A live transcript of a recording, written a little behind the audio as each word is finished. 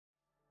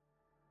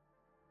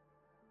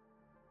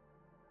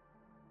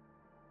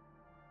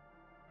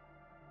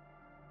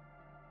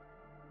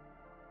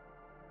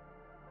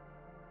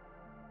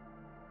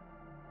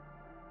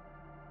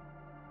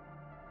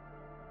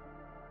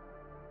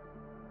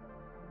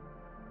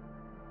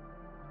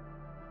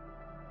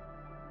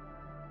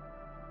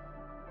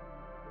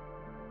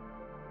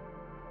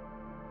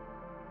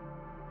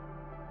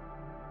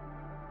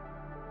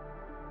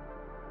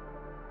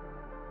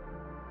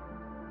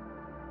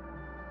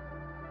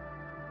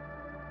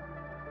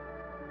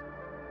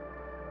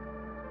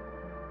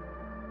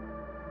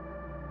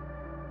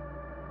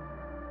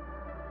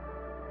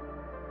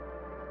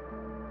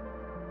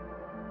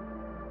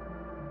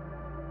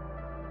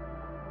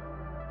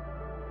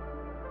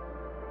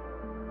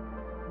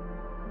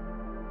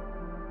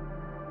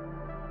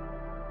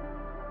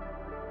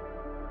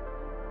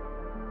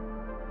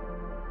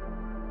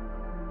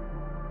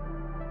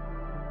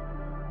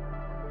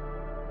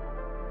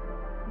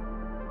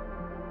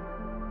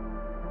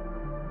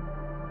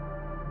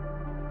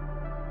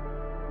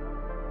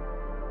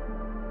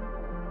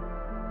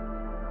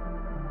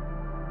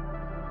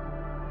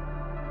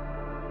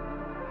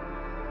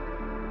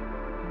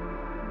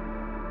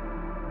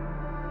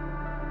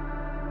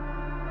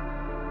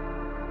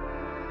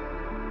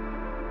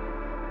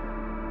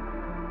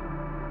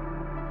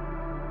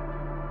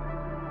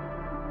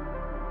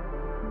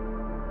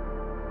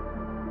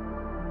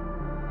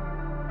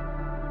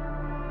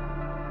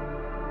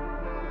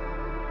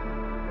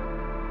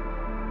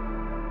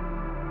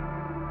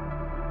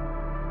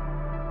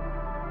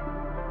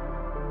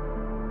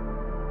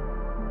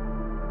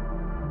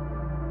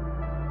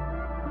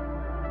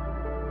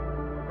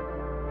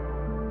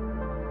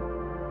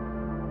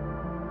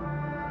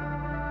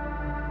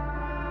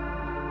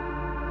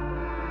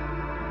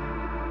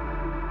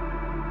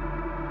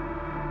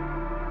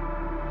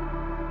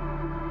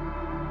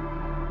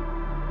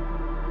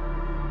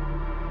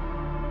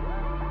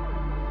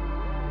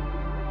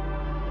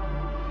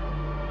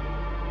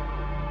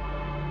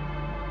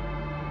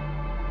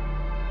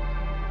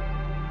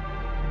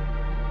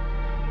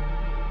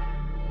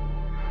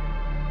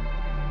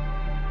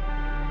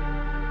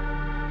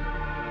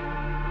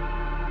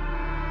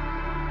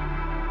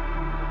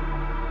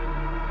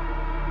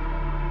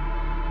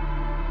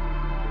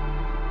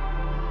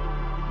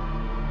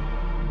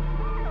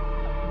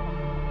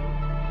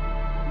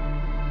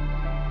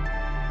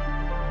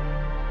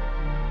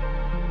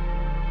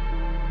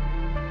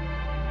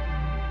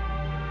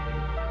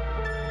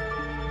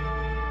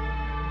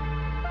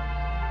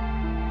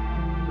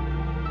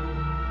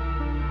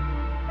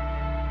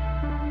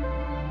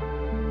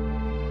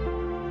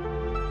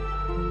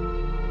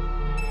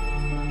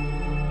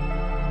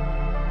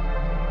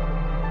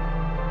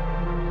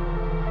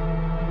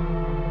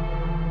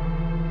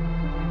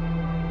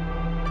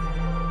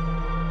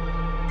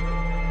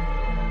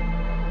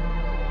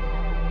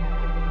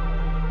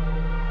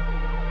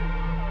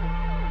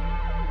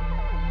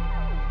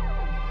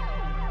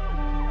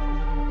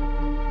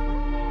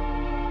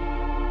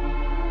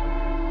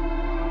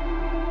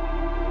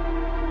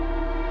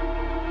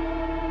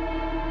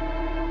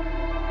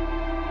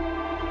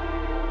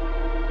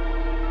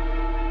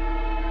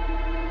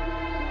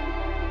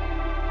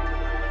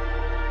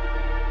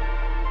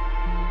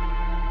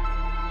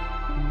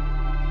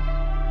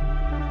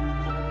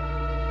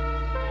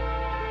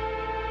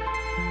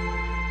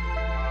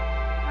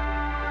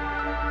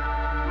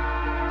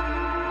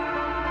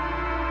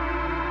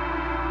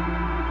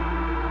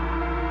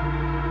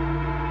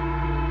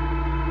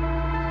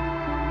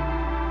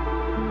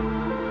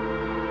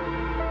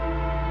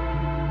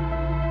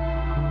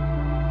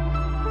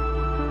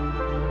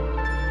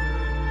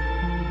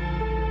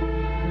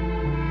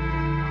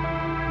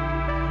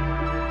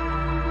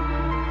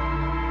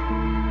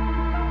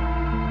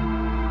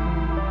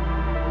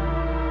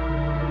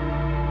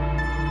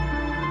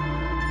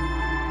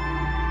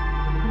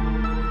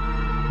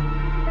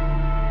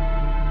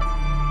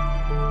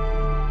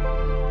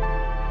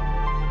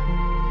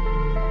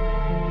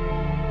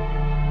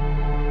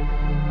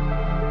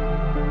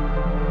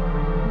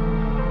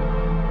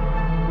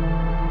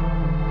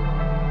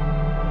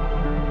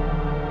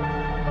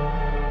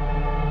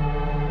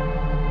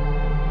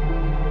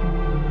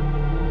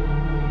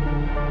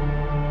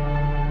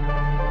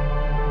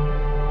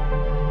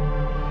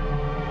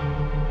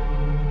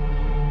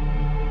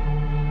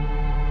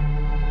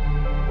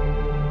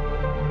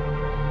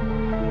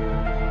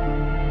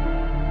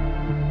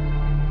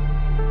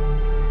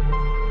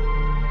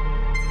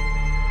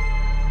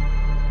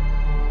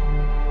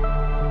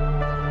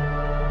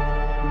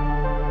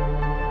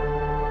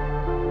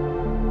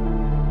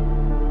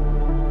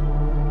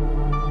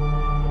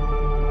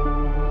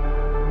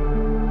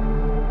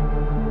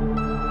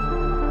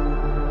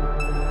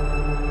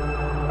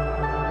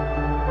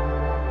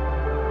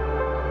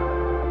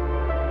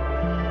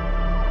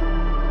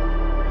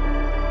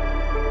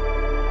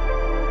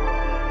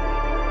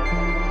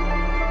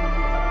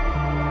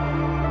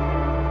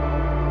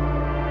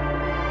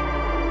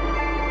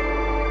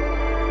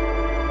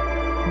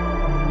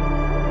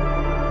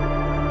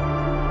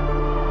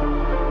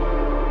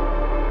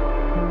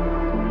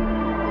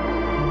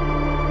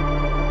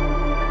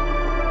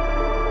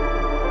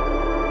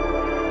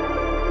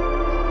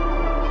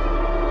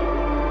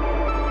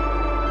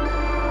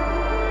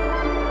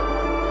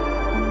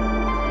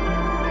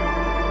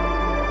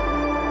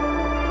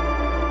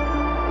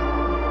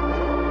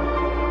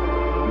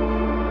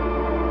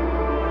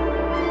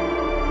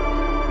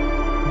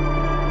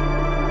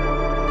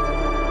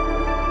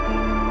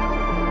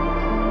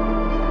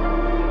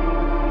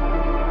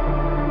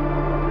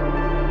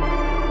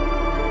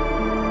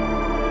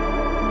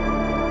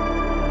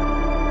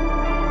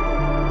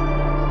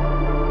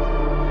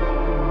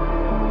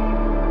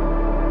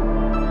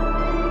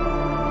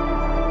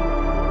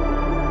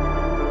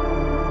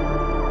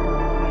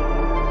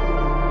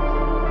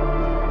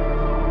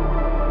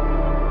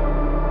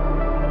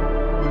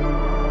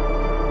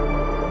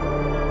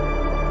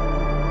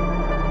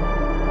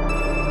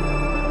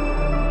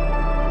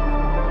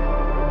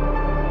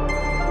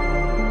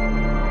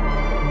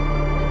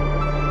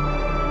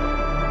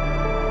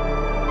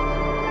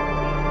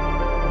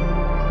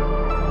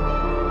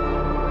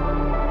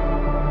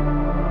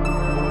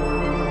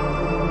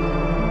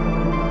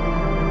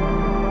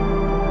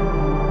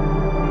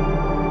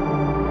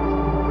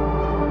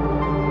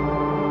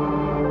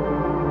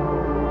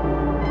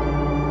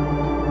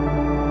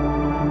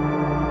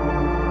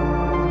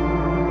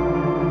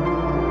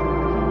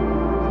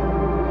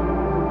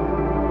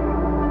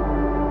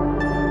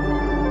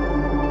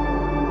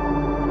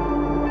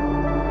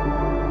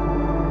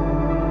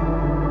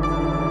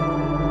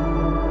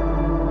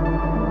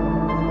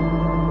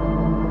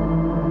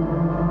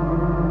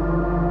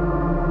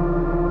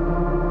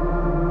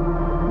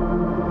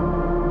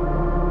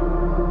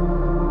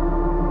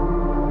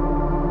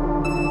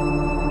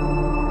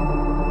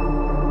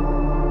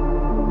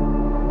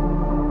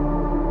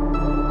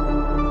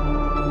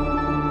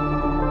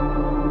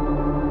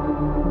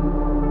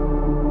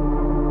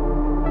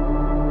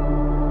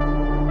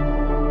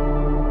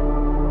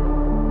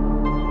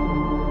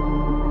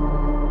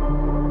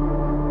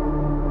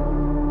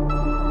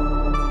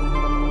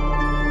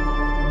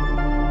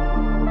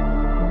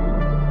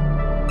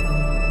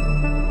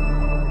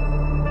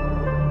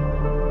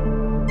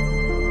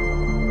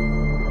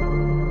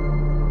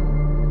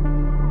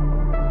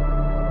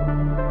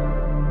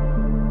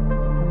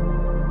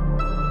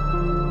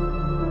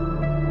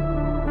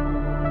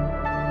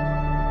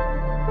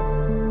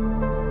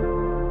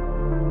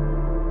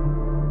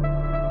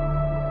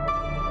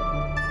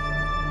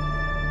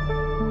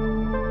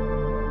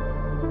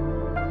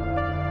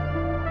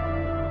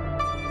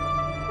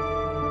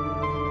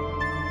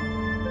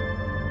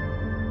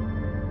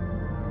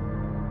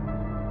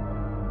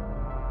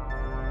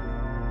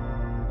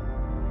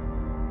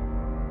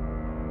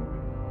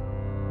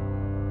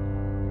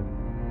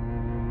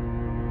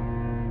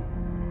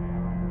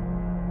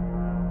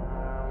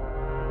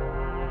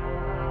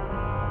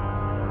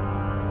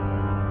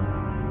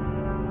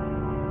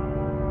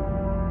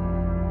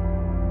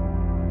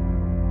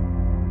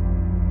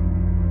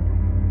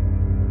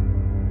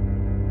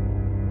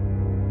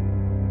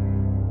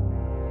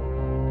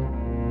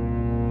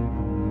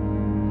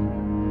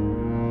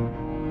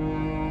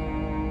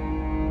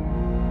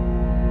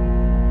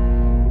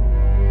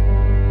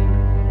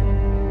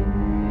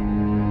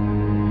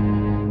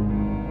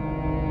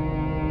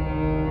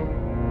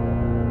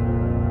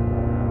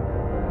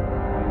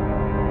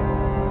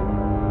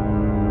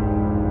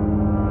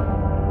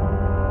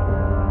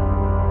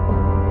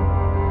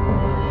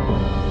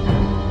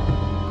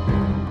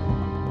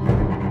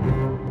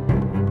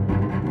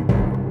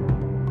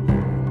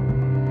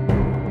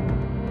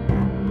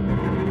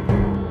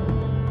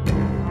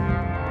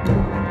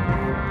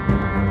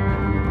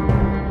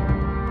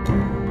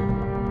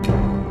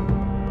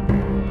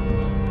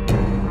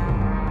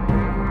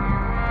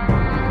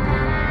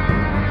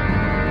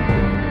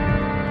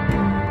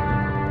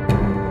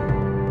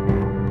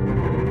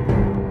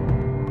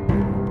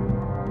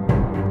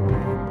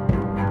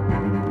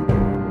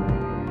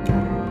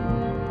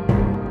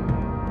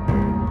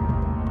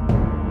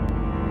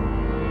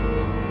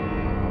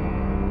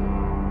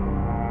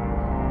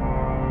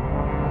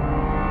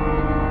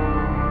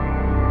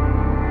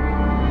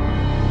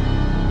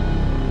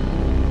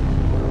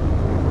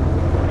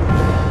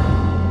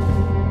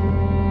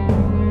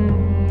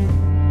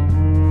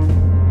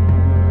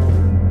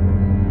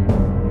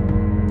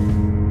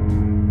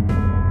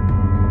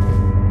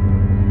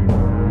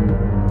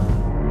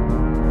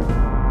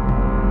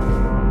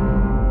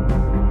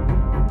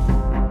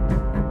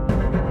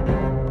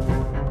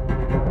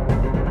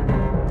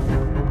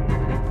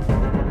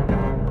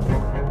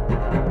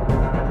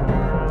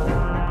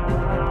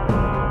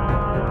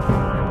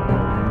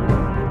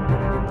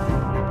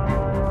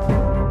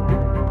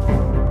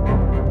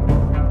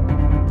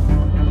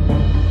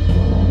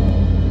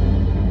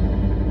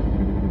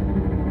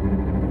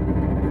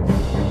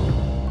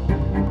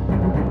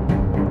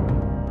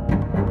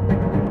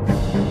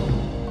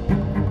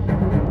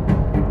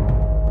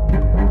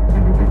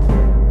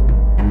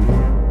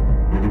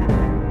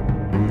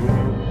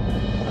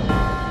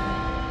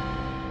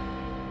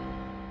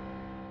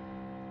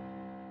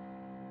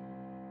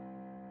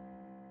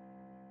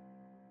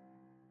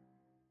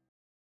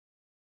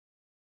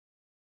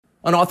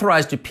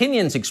Unauthorized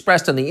opinions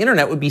expressed on the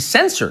internet would be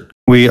censored.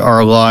 We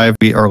are live.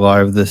 We are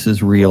live. This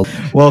is real.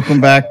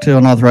 Welcome back to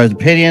Unauthorized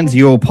Opinions,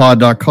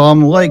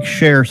 UOPod.com. Like,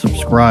 share,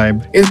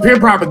 subscribe. It's pure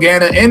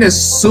propaganda, and it's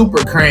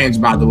super cringe,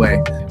 by the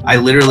way. I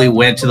literally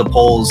went to the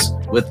polls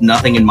with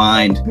nothing in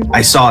mind.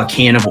 I saw a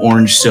can of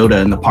orange soda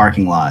in the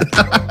parking lot.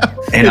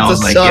 And I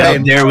was like, yeah,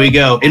 there we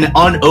go. An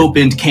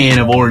unopened can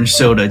of orange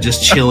soda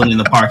just chilling in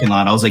the parking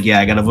lot. I was like, yeah,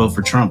 I got to vote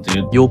for Trump,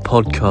 dude. Your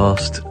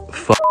podcast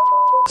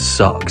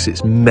sucks.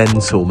 It's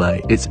mental,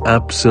 mate. It's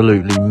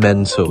absolutely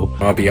mental.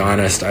 I'll be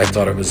honest, I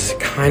thought it was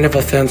kind of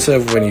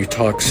offensive when you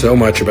talk so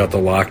much about the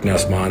Loch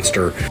Ness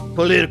Monster.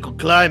 Political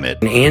climate.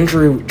 And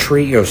Andrew,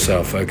 treat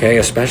yourself, okay?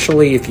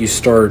 Especially if you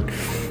start,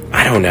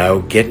 I don't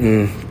know,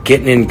 getting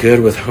in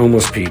good with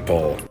homeless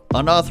people.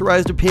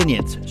 Unauthorized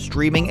Opinions,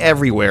 streaming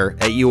everywhere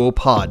at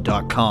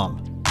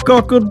uopod.com.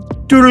 Cockle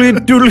doodly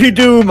doodly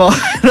doo, man.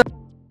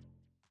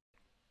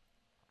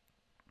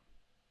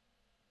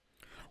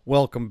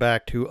 Welcome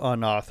back to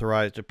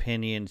Unauthorized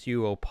Opinions,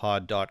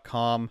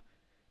 uopod.com,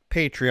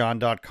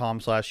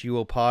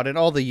 patreon.com/uopod, and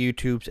all the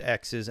YouTubes,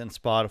 X's, and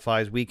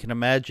Spotify's we can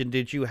imagine.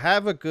 Did you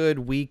have a good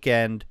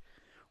weekend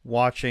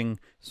watching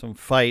some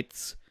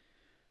fights?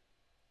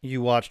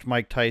 You watched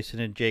Mike Tyson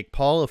and Jake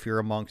Paul, if you're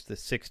amongst the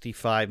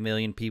 65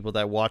 million people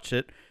that watched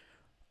it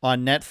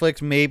on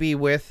Netflix, maybe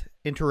with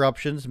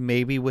interruptions,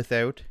 maybe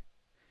without.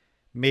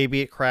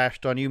 Maybe it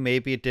crashed on you,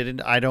 maybe it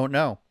didn't, I don't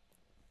know.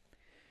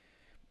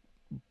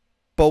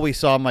 But we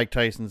saw Mike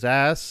Tyson's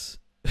ass.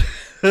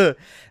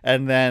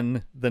 And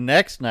then the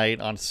next night,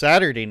 on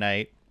Saturday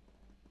night,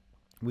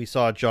 we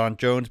saw Jon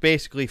Jones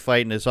basically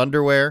fight in his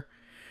underwear.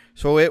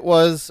 So it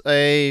was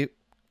it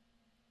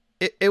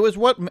was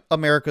what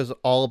America's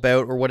all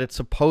about, or what it's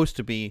supposed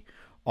to be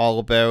all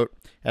about.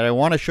 And I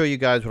want to show you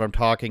guys what I'm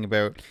talking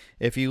about.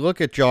 If you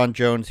look at Jon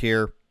Jones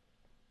here,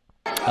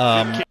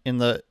 in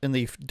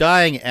the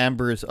dying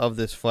embers of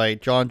this fight,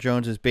 Jon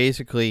Jones is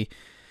basically,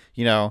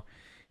 you know,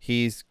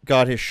 he's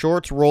got his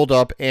shorts rolled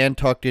up and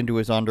tucked into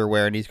his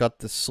underwear, and he's got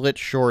the slit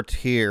shorts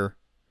here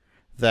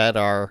that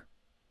are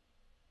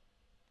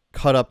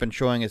cut up and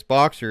showing his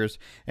boxers.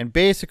 And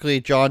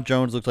basically, Jon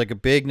Jones looks like a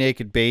big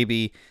naked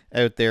baby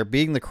out there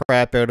beating the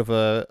crap out of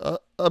a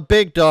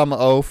big dumb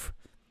oaf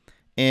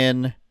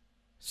in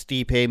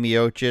Stipe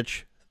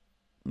Miocic.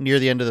 Near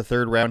the end of the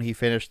third round, he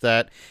finished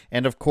that.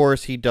 And of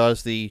course, he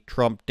does the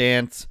Trump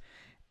dance.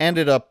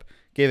 Ended up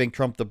giving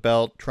Trump the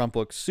belt. Trump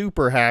looks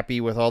super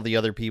happy with all the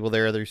other people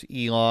there. There's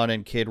Elon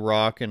and Kid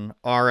Rock and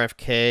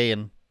RFK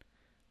and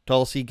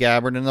Tulsi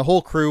Gabbard, and the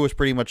whole crew was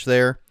pretty much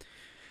there.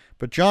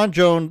 But Jon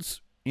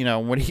Jones, you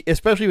know,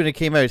 especially when it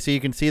came out, so you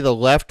can see the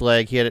left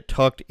leg, he had it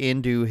tucked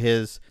into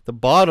the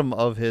bottom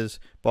of his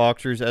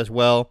boxers as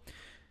well.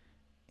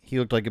 He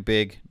looked like a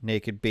big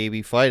naked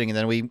baby fighting. And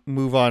then we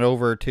move on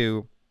over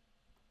to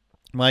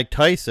Mike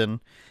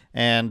Tyson,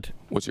 and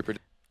what's your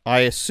prediction?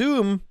 I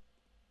assume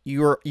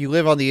you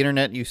live on the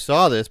internet and you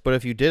saw this, but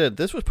if you didn't,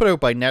 this was put out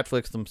by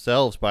Netflix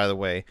themselves, by the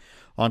way,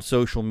 on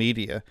social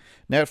media.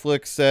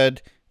 Netflix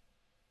said,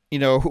 you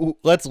know,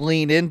 let's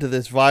lean into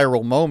this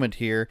viral moment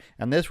here,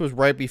 and this was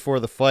right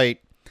before the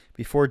fight,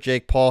 before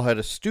Jake Paul had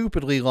a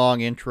stupidly long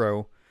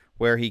intro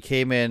where he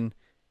came in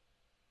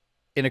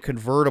a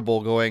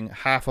convertible going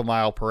half a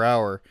mile per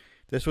hour.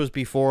 This was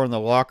before in the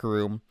locker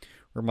room,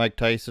 where Mike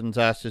Tyson's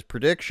asked his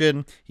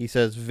prediction. He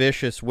says,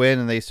 vicious win,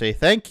 and they say,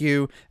 thank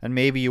you, and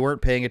maybe you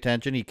weren't paying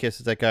attention. He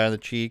kisses that guy on the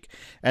cheek,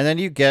 and then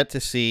you get to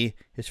see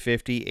his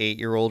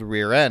 58-year-old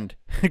rear end.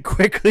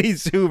 Quickly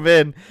zoom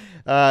in.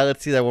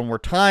 Let's see that one more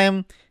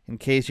time, in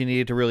case you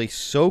needed to really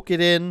soak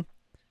it in.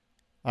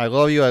 I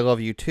love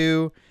you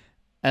too.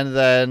 And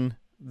then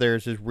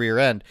there's his rear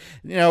end.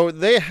 You know,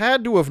 they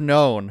had to have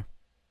known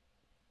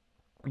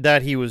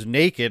that he was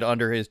naked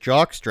under his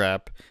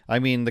jockstrap. I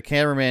mean, the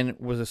cameraman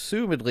was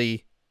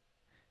assumedly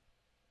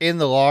in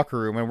the locker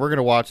room, and we're going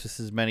to watch this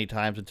as many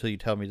times until you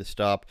tell me to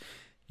stop.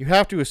 You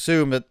have to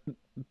assume that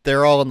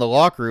they're all in the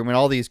locker room, and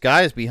all these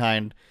guys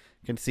behind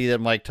can see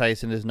that Mike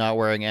Tyson is not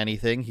wearing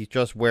anything. He's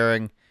just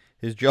wearing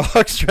his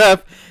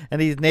jockstrap,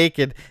 and he's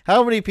naked.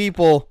 How many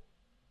people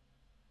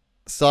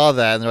saw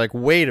that, and they're like,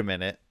 wait a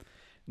minute.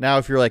 Now,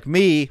 if you're like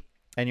me,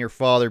 and your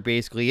father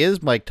basically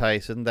is Mike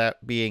Tyson,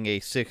 that being a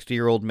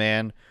 60-year-old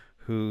man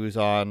who's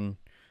on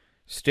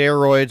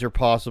steroids or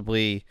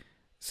possibly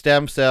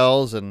stem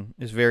cells and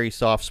is very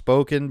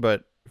soft-spoken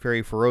but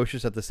very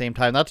ferocious at the same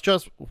time. That's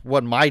just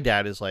what my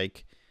dad is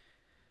like.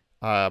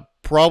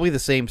 Probably the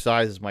same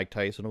size as Mike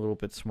Tyson, a little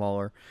bit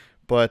smaller.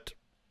 But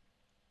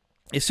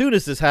as soon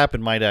as this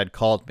happened, my dad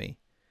called me.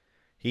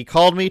 He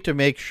called me to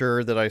make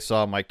sure that I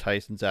saw Mike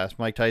Tyson's ass.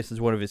 Mike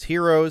Tyson's one of his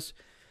heroes.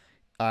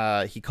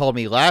 He called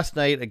me last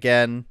night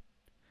again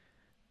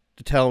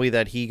to tell me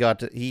that he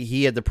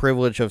had the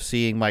privilege of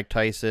seeing Mike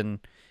Tyson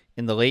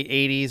in the late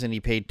 80s, and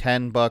he paid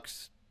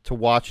 $10 to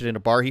watch it in a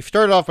bar. He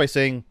started off by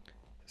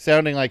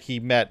sounding like he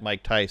met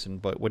Mike Tyson,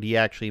 but what he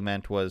actually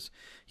meant was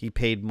he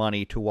paid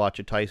money to watch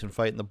a Tyson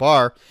fight in the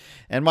bar.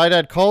 And my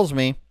dad calls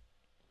me.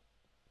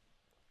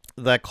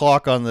 That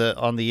clock on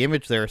the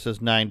image there says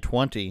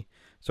 9:20.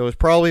 So it was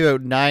probably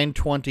about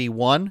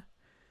 9:21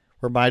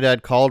 where my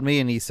dad called me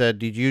and he said,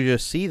 "Did you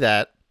just see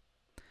that?"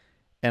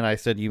 And I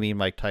said, "You mean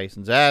Mike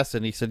Tyson's ass?"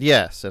 And he said,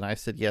 "Yes." And I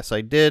said, "Yes, I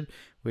did."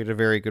 We had a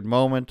very good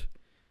moment.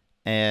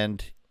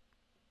 And,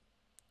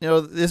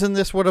 isn't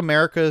this what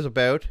America is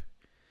about?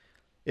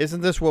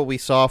 Isn't this what we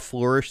saw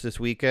flourish this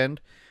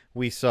weekend?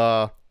 We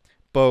saw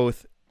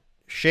both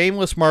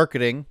shameless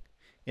marketing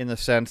in the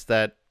sense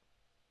that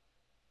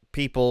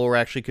people were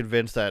actually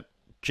convinced that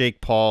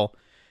Jake Paul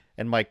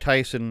and Mike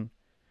Tyson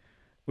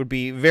would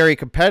be very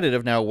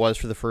competitive. Now, it was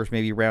for the first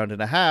maybe round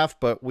and a half,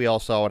 but we all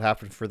saw what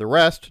happened for the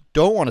rest.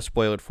 Don't want to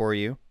spoil it for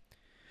you.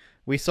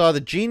 We saw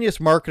the genius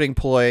marketing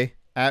ploy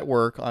at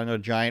work on a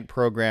giant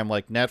program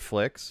like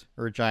Netflix,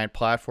 or a giant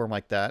platform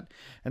like that.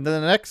 And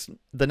then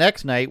the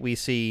next night we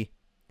see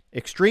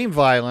extreme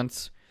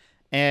violence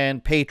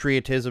and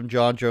patriotism.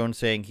 John Jones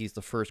saying he's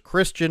the first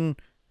Christian,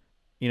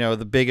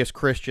 the biggest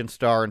Christian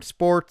star in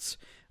sports,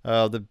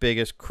 the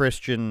biggest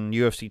Christian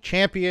UFC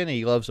champion.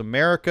 He loves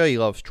America. He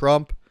loves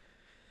Trump.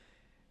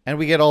 And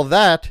we get all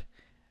that.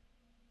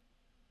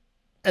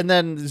 And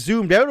then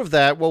zoomed out of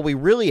that, what we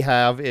really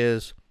have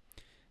is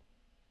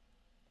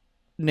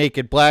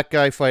naked black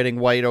guy fighting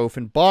white oaf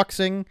in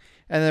boxing.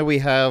 And then we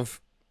have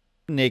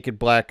naked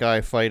black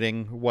guy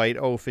fighting white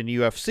oaf in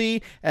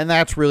UFC. And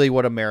that's really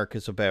what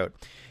America's about.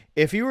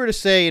 If you were to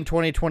say in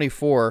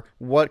 2024,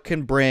 what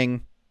can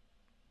bring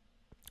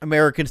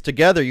Americans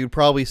together, you'd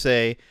probably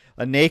say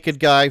a naked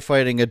guy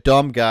fighting a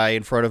dumb guy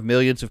in front of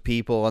millions of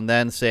people and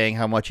then saying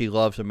how much he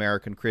loves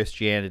American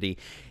Christianity.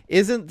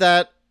 Isn't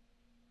that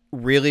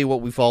really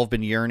what we've all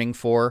been yearning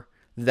for?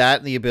 That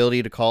and the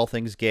ability to call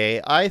things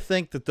gay? I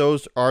think that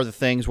those are the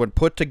things, when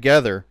put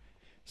together,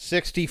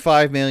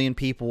 65 million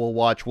people will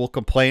watch. We'll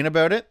complain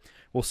about it.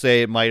 We'll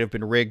say it might have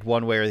been rigged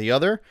one way or the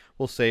other.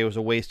 We'll say it was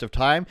a waste of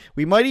time.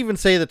 We might even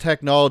say the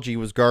technology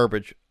was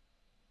garbage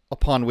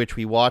upon which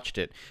we watched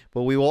it.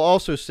 But we will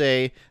also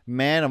say,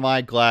 man, am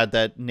I glad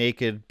that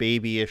naked,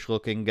 babyish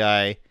looking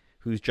guy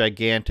who's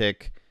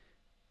gigantic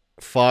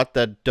fought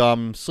that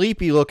dumb,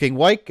 sleepy looking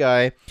white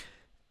guy.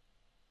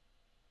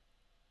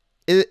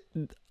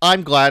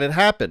 I'm glad it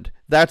happened.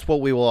 That's what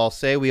we will all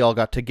say. We all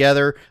got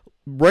together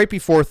right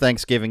before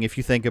Thanksgiving, if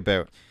you think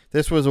about it.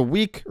 This was a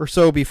week or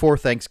so before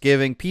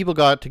Thanksgiving. People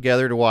got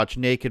together to watch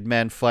naked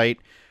men fight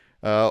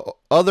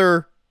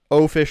other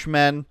oafish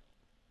men,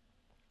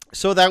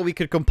 so that we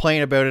could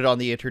complain about it on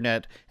the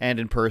internet and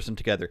in person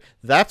together.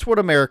 That's what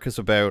America's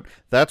about.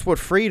 That's what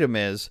freedom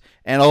is.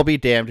 And I'll be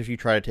damned if you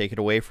try to take it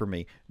away from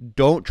me.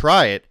 Don't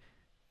try it.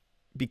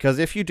 Because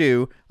if you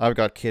do, I've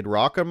got Kid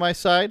Rock on my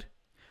side.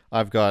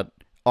 I've got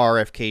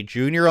RFK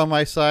Jr. on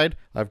my side.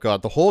 I've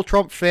got the whole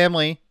Trump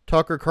family,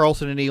 Tucker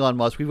Carlson and Elon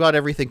Musk. We've got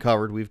everything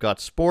covered. We've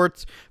got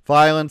sports,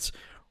 violence,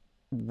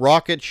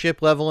 rocket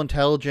ship level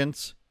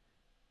intelligence,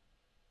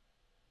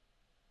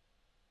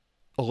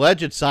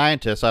 alleged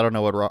scientists. I don't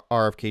know what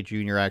RFK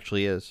Jr.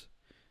 actually is.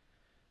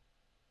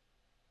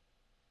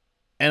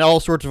 And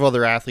all sorts of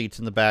other athletes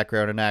in the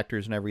background and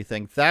actors and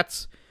everything.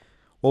 That's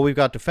what we've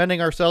got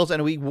defending ourselves,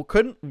 and we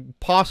couldn't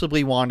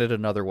possibly want it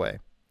another way.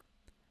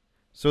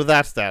 So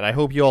that's that. I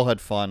hope you all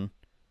had fun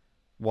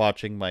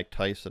watching Mike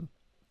Tyson.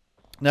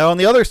 Now, on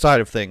the other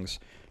side of things,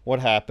 what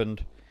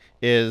happened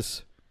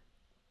is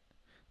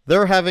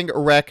they're having a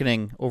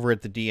reckoning over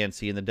at the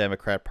DNC and the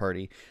Democrat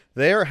Party.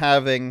 They're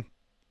having,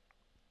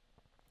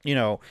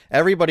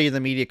 everybody in the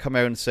media come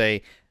out and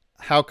say,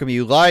 how come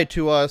you lied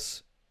to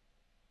us?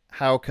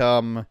 How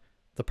come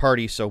the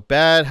party's so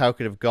bad? How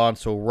could it have gone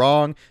so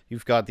wrong?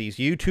 You've got these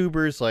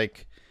YouTubers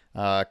like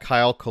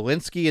Kyle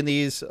Kulinski and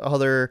these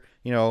other,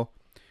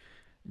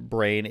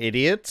 brain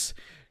idiots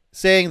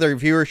saying their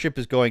viewership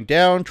is going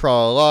down,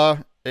 tra-la-la.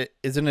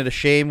 Isn't it a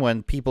shame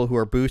when people who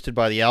are boosted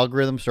by the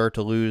algorithm start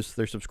to lose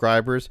their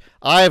subscribers?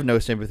 I have no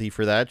sympathy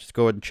for that. Just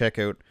go ahead and check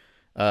out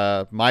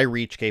my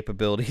reach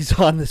capabilities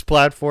on this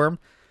platform.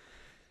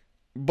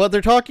 But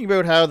they're talking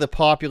about how the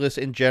populace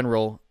in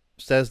general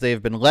says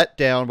they've been let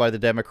down by the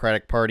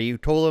Democratic Party, who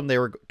told them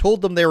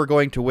they were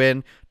going to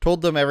win,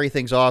 told them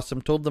everything's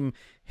awesome, told them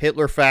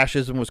Hitler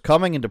fascism was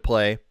coming into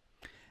play.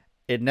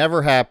 It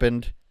never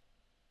happened.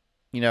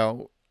 A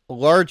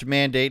large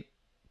mandate,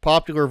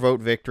 popular vote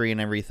victory and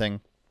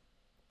everything.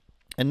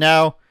 And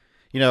now,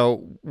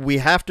 we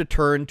have to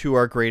turn to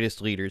our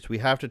greatest leaders. We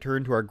have to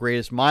turn to our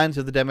greatest minds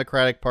of the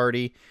Democratic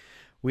Party.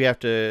 We have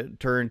to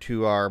turn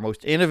to our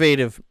most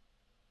innovative,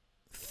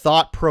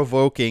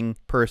 thought-provoking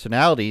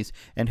personalities.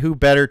 And who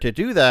better to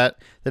do that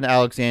than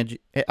Alexandria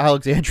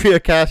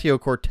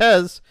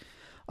Ocasio-Cortez?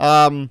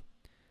 And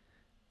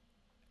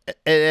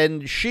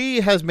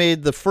she has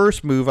made the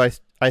first move,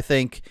 I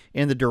think,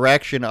 in the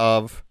direction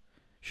of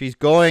she's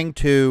going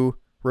to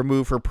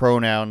remove her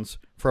pronouns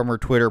from her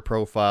Twitter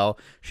profile.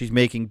 She's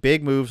making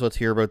big moves. Let's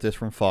hear about this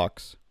from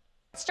Fox.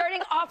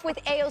 Starting off with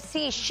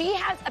AOC, she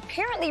has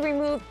apparently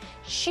removed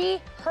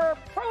her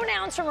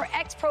pronouns from her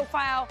X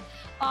profile.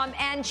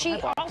 And she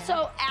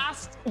also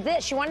asked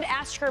this. She wanted to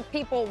ask her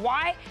people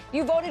why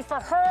you voted for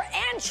her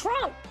and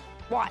Trump.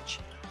 Watch.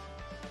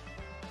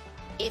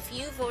 If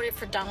you voted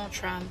for Donald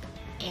Trump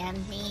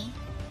and me,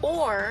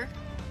 or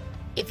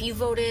if you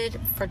voted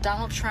for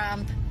Donald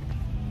Trump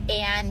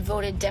and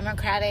voted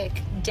Democratic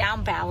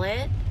down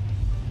ballot,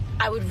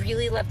 I would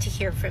really love to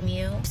hear from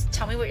you. Just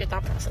tell me what your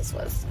thought process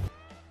was.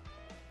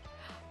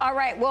 All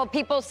right. Well,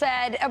 people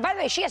said, by the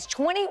way, she has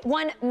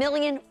 21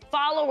 million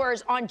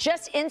followers on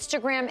just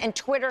Instagram and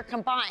Twitter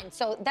combined.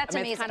 So that's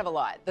amazing. It's kind of a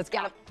lot. That's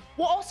kind of.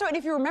 Well, also, and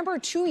if you remember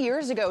 2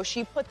 years ago,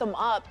 she put them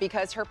up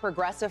because her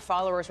progressive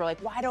followers were like,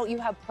 why don't you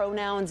have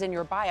pronouns in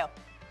your bio?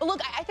 But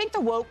look, I think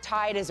the woke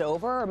tide is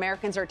over.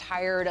 Americans are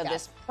tired of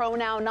this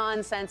pronoun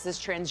nonsense, this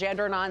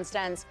transgender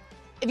nonsense.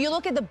 If you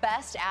look at the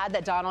best ad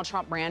that Donald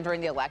Trump ran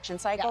during the election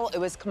cycle, it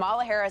was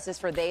Kamala Harris's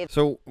for they.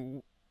 So,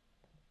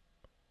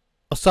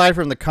 aside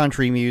from the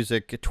country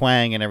music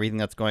twang and everything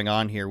that's going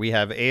on here, we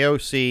have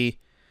AOC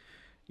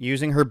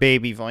using her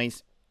baby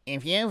voice.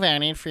 If you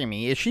voted for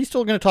me, is she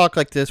still going to talk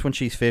like this when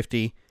she's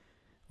 50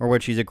 or when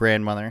she's a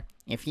grandmother?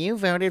 If you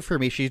voted for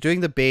me, she's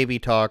doing the baby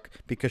talk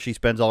because she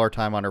spends all her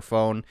time on her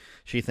phone.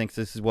 She thinks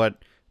this is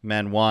what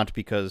men want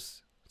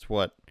because it's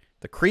what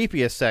the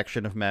creepiest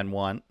section of men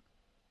want.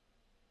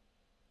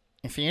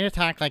 If you're going to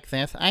talk like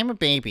this, I'm a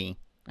baby.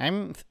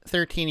 I'm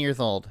 13 years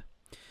old.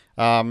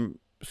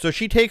 So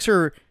she takes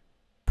her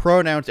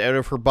pronouns out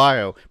of her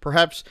bio,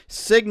 perhaps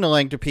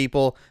signaling to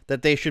people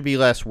that they should be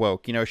less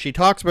woke. You know, she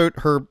talks about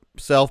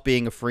herself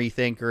being a free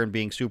thinker and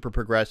being super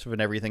progressive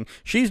and everything.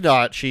 She's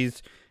not.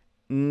 She's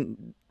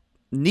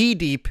knee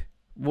deep.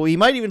 Well, you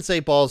might even say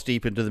balls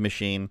deep into the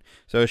machine.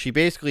 So she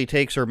basically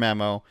takes her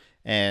memo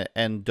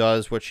and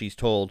does what she's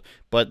told.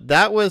 But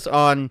that was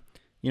on,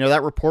 you know,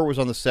 that report was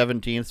on the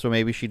 17th, so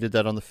maybe she did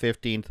that on the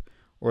 15th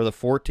or the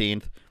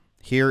 14th.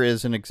 Here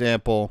is an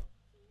example.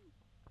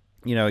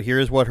 You know,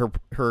 here's what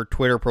her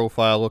Twitter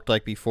profile looked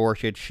like before.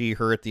 She had she,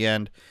 her at the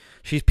end.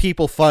 She's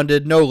people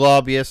funded, no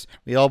lobbyists.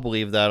 We all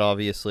believe that,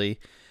 obviously.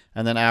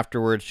 And then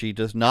afterwards, she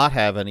does not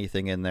have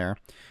anything in there.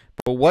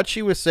 But what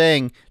she was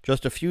saying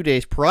just a few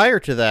days prior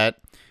to that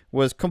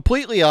was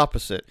completely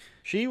opposite.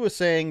 She was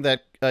saying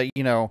that,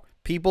 you know,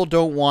 people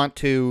don't want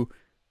to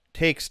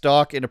take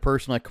stock in a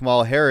person like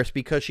Kamala Harris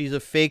because she's a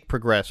fake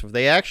progressive.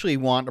 They actually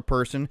want a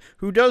person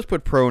who does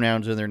put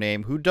pronouns in their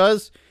name, who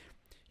does,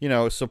 you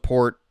know,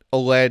 support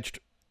alleged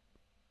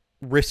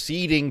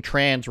receding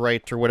trans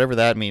rights or whatever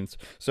that means.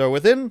 So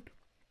within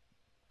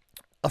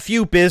a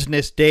few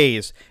business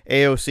days,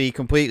 AOC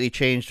completely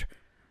changed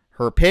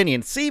her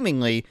opinion,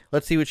 seemingly.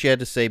 Let's see what she had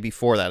to say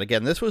before that.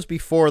 Again, this was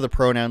before the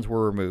pronouns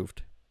were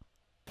removed.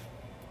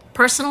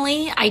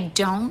 Personally, I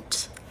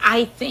don't.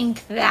 I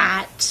think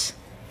that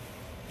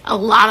a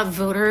lot of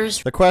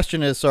voters... The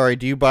question is, do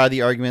you buy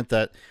the argument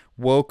that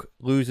woke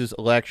loses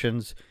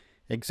elections?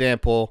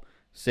 Example,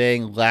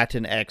 saying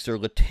Latinx or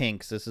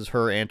Latinx. This is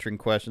her answering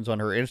questions on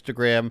her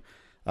Instagram,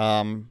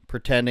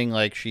 pretending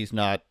like she's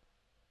not,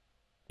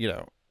 you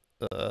know,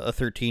 a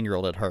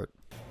 13-year-old at heart.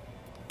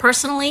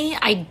 Personally,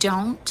 I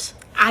don't.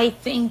 I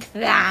think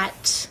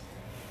that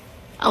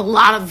a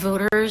lot of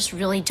voters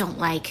really don't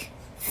like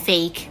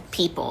fake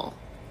people,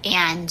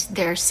 and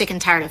they're sick and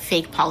tired of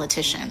fake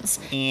politicians.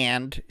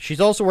 And she's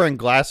also wearing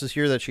glasses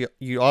here that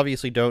you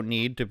obviously don't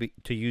need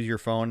to use your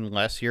phone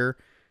unless you're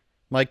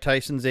Mike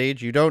Tyson's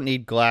age. You don't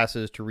need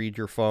glasses to read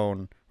your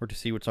phone or to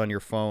see what's on your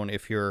phone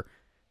if you're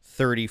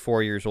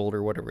 34 years old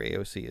or whatever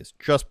AOC is.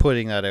 Just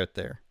putting that out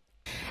there.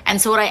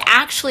 And so what I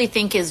actually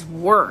think is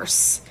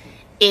worse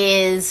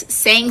is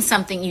saying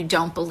something you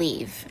don't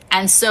believe.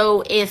 And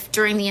so if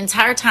during the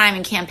entire time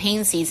in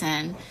campaign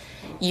season,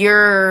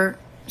 you're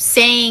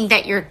saying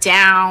that you're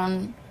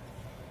down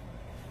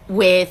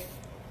with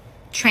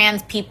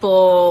trans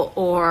people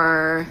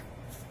or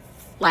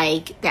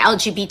like the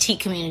LGBT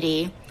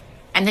community,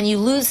 and then you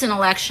lose an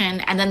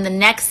election, and then the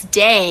next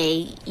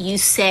day you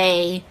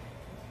say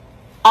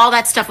all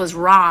that stuff was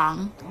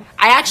wrong.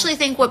 I actually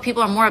think what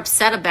people are more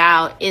upset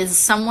about is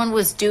someone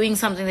was doing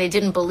something they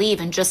didn't believe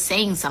and just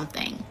saying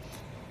something.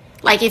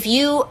 Like, if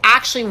you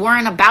actually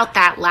weren't about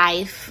that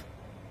life,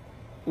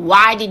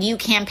 why did you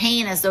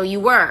campaign as though you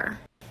were?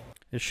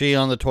 Is she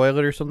on the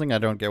toilet or something? I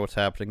don't get what's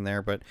happening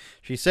there, but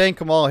she's saying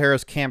Kamala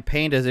Harris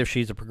campaigned as if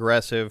she's a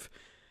progressive,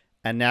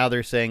 and now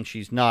they're saying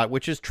she's not,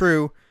 which is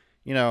true.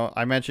 You know,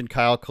 I mentioned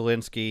Kyle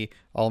Kalinske.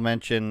 I'll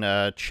mention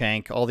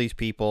Cenk, all these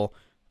people.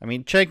 I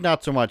mean, Cenk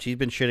not so much. He's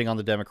been shitting on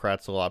the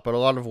Democrats a lot, but a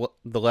lot of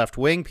the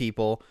left-wing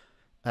people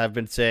have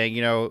been saying,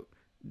 you know,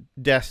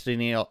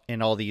 Destiny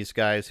and all these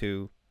guys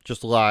who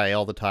just lie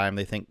all the time.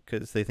 They think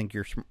because they think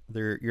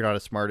you're not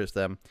as smart as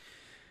them.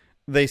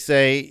 They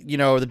say, you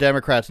know, the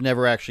Democrats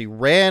never actually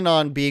ran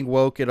on being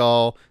woke at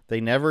all. They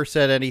never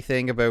said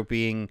anything about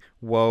being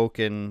woke,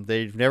 and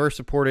they've never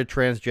supported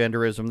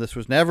transgenderism. This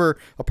was never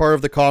a part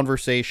of the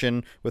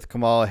conversation with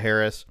Kamala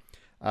Harris.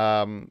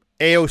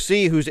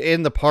 AOC, who's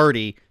in the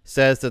party,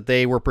 says that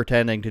they were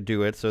pretending to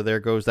do it, so there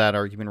goes that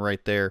argument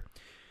right there.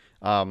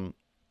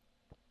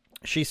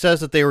 She says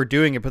that they were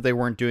doing it, but they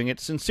weren't doing it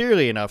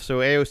sincerely enough. So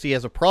AOC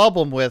has a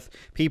problem with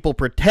people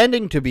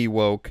pretending to be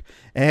woke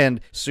and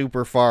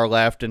super far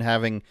left and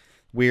having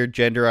weird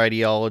gender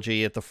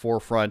ideology at the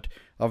forefront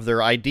of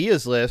their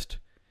ideas list.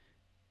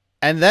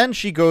 And then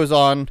she goes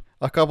on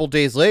a couple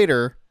days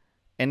later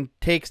and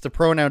takes the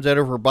pronouns out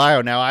of her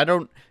bio. Now, I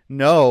don't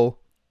know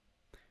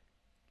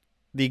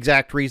the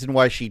exact reason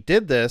why she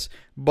did this,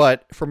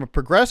 but from a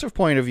progressive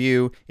point of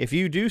view, if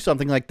you do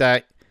something like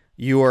that,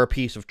 you are a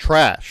piece of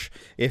trash.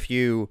 If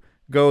you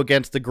go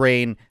against the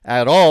grain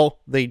at all,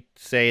 they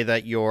say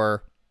that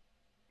you're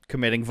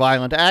committing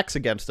violent acts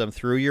against them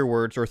through your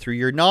words or through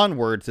your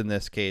non-words in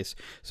this case.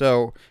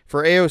 So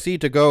for AOC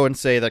to go and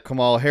say that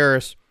Kamala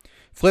Harris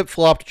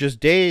flip-flopped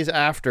just days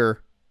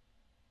after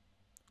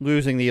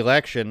losing the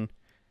election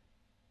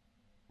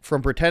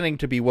from pretending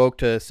to be woke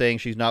to saying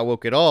she's not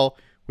woke at all,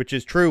 which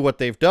is true what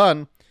they've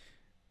done,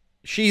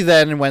 she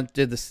then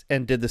did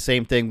the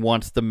same thing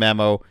once the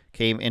memo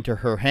came into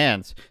her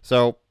hands.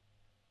 So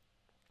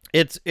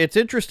it's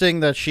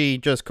interesting that she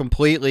just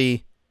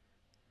completely...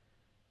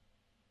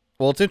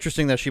 Well, it's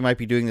interesting that she might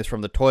be doing this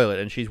from the toilet,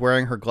 and she's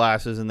wearing her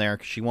glasses in there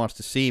because she wants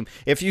to see.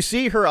 If you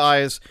see her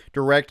eyes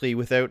directly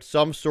without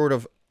some sort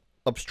of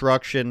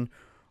obstruction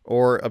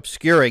or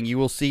obscuring, you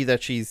will see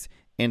that she's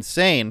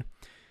insane.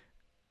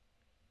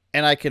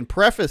 And I can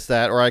preface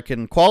that, or I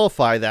can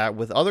qualify that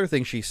with other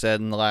things she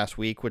said in the last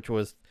week, which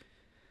was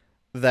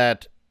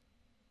that,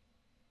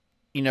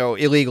 you know,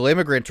 illegal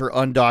immigrants or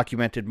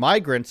undocumented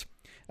migrants,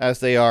 as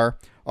they are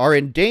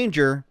in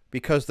danger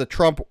because the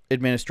Trump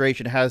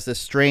administration has this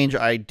strange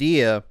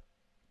idea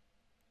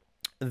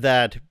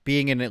that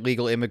being an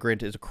illegal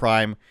immigrant is a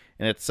crime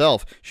in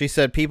itself. She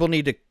said people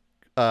need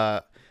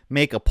to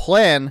make a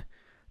plan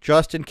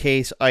just in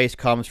case ICE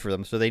comes for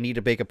them. So they need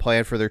to make a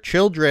plan for their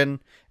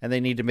children, and they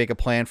need to make a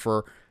plan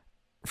for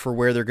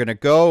where they're going to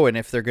go and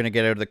if they're going to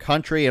get out of the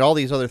country and all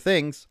these other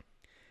things.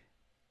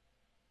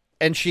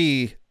 And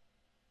she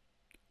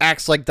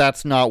acts like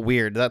that's not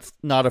weird. That's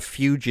not a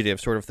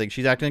fugitive sort of thing.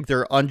 She's acting like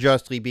they're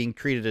unjustly being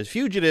treated as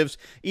fugitives,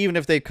 even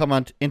if they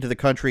come into the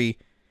country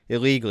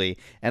illegally.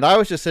 And I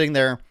was just sitting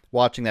there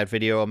watching that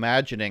video,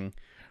 imagining,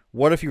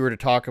 what if you were to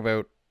talk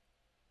about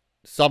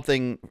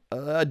something,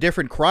 a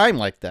different crime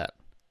like that?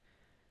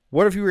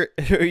 What if you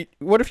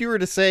were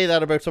to say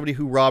that about somebody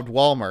who robbed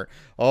Walmart?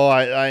 Oh,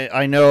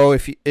 I know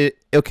if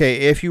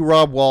you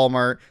rob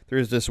Walmart,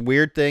 there's this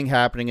weird thing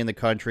happening in the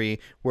country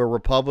where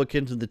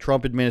Republicans and the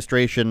Trump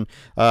administration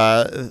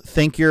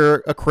think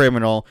you're a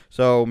criminal.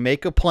 So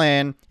make a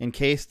plan in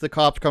case the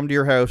cops come to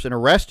your house and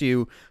arrest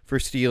you for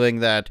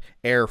stealing that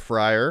air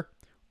fryer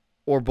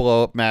or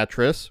blow up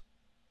mattress.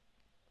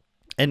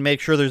 And make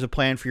sure there's a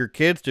plan for your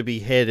kids to be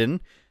hidden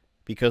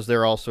because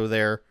they're also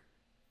there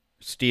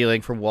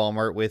stealing from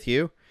Walmart with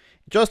you,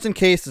 just in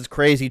case this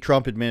crazy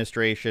Trump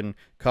administration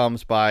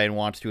comes by and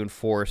wants to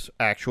enforce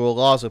actual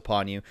laws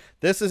upon you.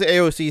 This is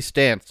AOC's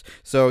stance.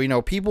 So, you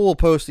know, people will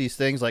post these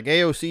things like,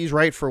 AOC's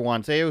right for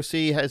once.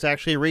 AOC is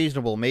actually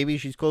reasonable. Maybe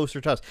she's closer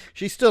to us.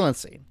 She's still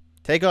insane.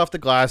 Take off the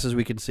glasses,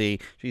 we can see.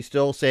 She's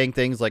still saying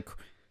things like,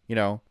 you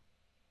know,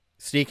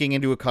 sneaking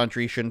into a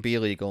country shouldn't be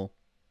illegal.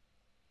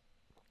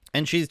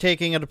 And she's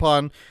taking it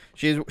upon...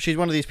 She's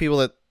one of these people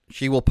that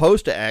she will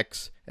post to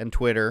X and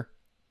Twitter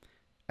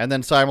and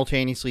then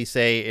simultaneously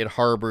say it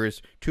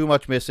harbors too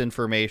much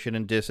misinformation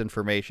and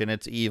disinformation,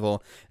 it's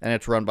evil, and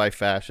it's run by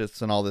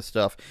fascists and all this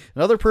stuff.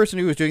 Another person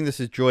who was doing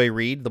this is Joy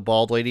Reid, the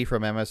bald lady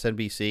from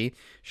MSNBC.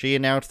 She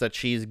announced that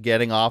she's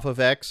getting off of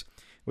X,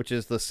 which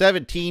is the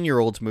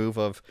 17-year-old's move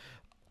of,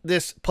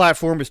 this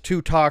platform is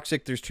too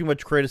toxic, there's too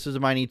much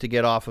criticism, I need to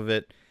get off of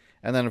it.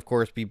 And then, of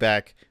course, be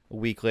back a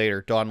week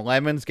later. Don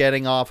Lemon's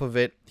getting off of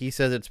it. He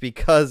says it's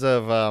because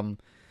of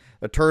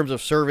a terms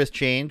of service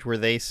change where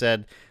they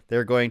said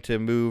they're going to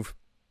move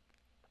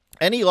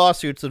any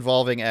lawsuits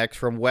involving X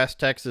from West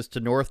Texas to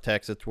North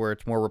Texas where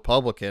it's more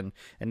Republican.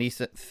 And he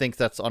thinks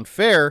that's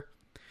unfair,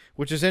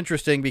 which is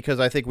interesting because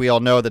I think we all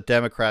know that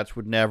Democrats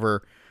would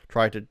never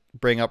try to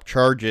bring up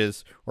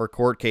charges or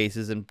court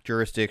cases in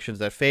jurisdictions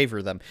that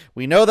favor them.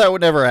 We know that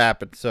would never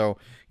happen. So,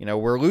 you know,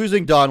 we're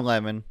losing Don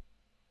Lemon.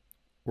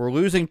 We're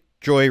losing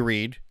Joy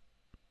Reid.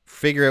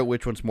 Figure out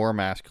which one's more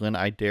masculine.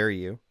 I dare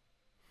you.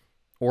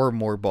 Or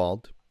more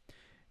bald.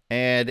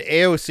 And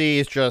AOC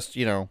is just,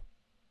 you know,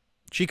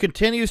 she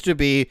continues to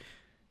be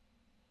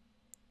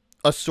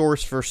a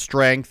source for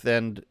strength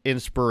and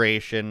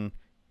inspiration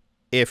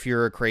if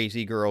you're a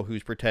crazy girl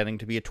who's pretending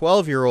to be a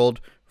 12-year-old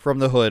from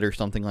the hood or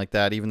something like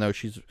that, even though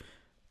she's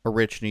a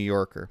rich New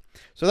Yorker.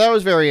 So that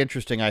was very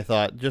interesting, I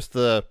thought. Just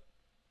the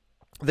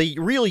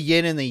real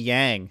yin and the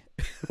yang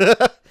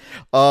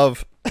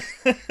of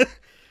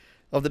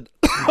the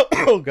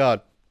oh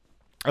god,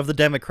 of the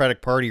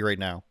Democratic Party right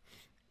now.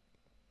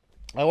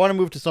 I want to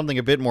move to something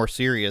a bit more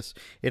serious.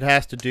 It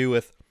has to do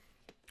with...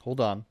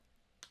 Hold on.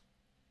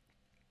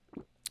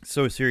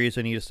 So serious,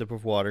 I need a sip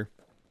of water.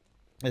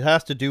 It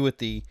has to do with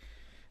the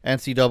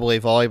NCAA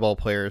volleyball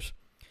players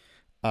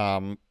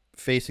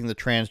facing the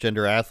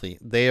transgender athlete.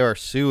 They are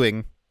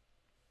suing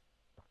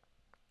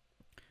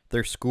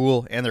their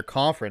school and their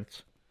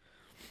conference.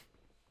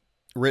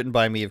 Written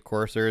by me, of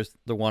course. There's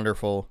the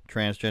wonderful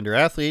transgender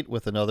athlete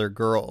with another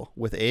girl,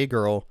 with a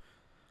girl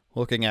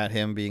looking at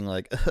him being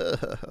like...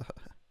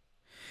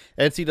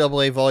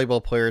 NCAA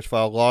volleyball players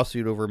file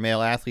lawsuit over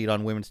male athlete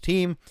on women's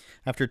team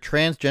after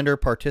transgender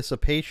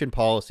participation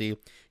policy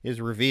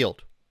is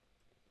revealed.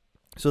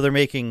 So they're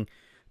making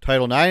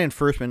Title IX and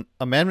First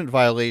Amendment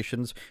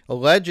violations,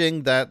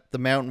 alleging that the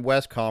Mountain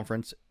West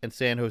Conference and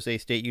San Jose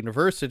State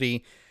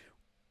University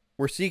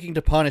were seeking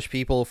to punish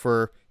people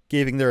for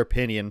giving their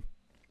opinion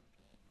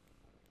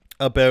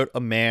about a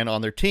man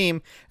on their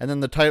team. And then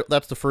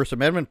that's the First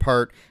Amendment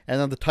part. And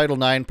then the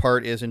Title IX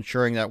part is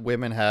ensuring that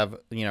women have,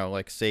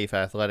 like safe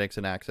athletics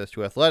and access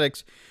to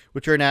athletics,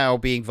 which are now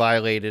being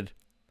violated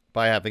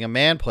by having a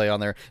man play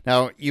on there.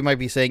 Now, you might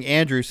be saying,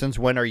 Andrew, since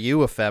when are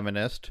you a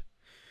feminist?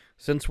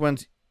 Since when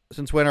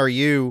are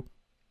you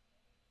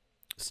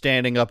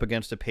standing up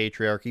against a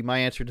patriarchy? My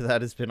answer to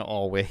that has been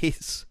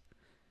always.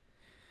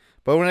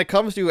 But when it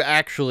comes to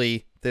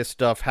actually this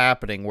stuff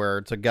happening, where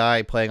it's a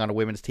guy playing on a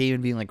women's team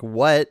and being like,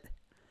 what?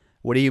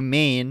 What do you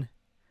mean?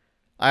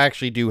 I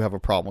actually do have a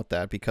problem with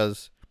that,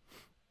 because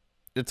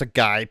it's a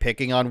guy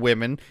picking on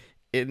women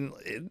in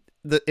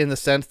the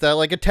sense that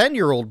like a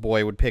 10-year-old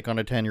boy would pick on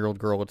a 10-year-old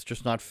girl. It's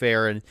just not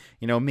fair, and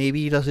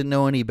maybe he doesn't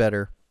know any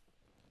better.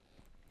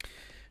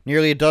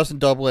 Nearly a dozen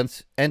double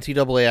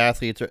NCAA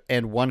athletes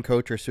and one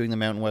coach are suing the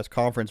Mountain West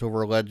Conference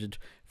over alleged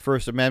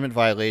First Amendment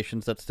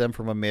violations that stem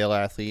from a male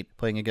athlete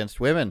playing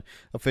against women.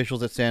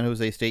 Officials at San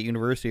Jose State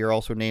University are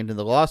also named in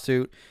the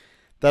lawsuit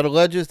that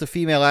alleges the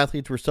female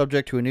athletes were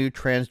subject to a new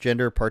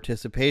transgender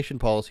participation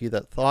policy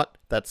that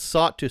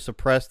sought to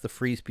suppress the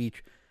free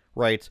speech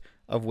rights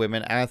of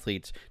women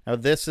athletes. Now,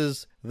 this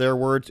is their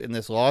words in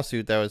this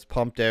lawsuit that was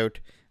pumped out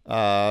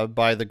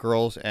by the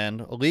girls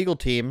and a legal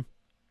team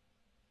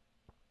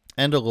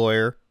and a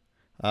lawyer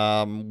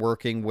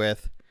working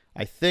with,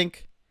 I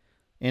think,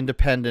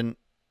 Independent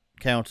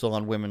Council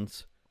on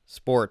Women's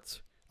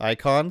Sports.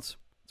 Icons?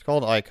 It's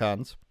called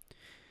Icons.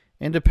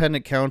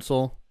 Independent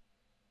Council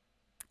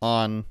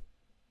on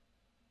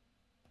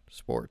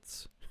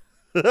Sports.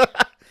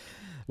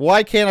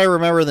 Why can't I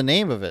remember the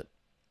name of it?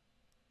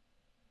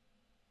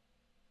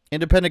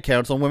 Independent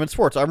Council on Women's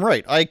Sports. I'm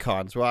right.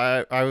 Icons.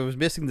 Well, I was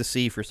missing the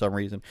C for some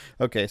reason.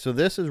 Okay, so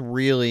this is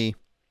really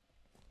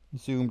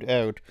zoomed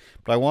out,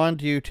 but I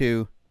wanted you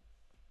to...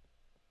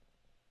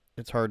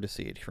 It's hard to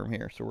see it from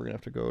here, so we're going to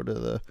have to go to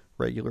the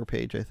regular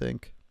page, I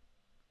think.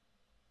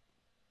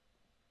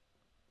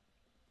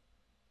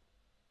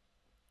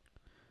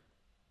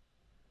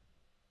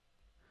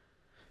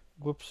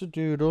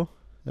 Whoops-a-doodle.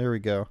 There we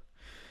go.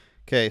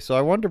 Okay, so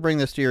I wanted to bring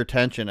this to your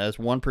attention as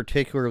one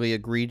particularly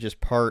egregious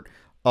part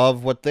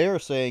of what they're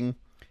saying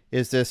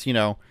is this,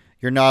 you're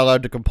not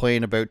allowed to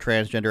complain about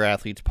transgender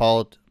athletes'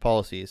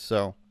 policies.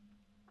 So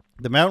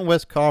the Mountain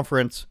West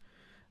Conference,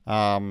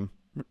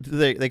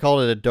 they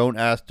called it a don't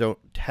ask, don't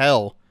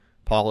tell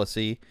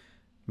policy.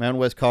 Mountain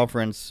West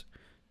Conference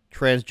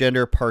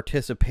Transgender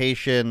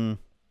Participation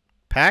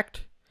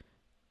Pact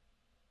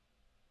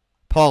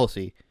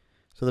Policy.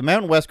 So the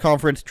Mountain West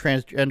Conference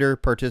Transgender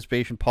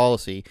Participation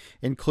Policy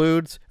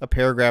includes a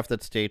paragraph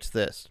that states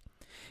this: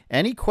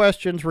 any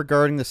questions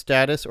regarding the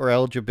status or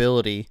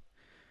eligibility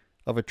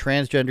of a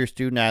transgender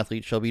student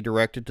athlete shall be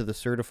directed to the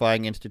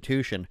certifying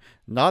institution,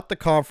 not the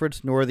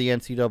conference nor the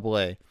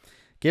NCAA.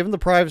 Given the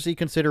privacy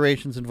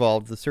considerations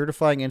involved, the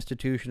certifying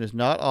institution is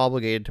not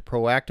obligated to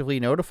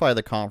proactively notify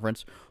the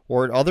conference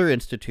or other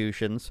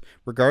institutions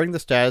regarding the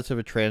status of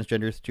a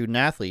transgender student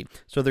athlete.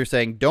 So they're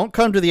saying, don't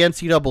come to the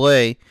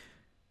NCAA.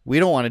 We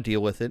don't want to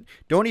deal with it.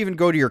 Don't even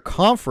go to your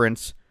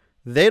conference.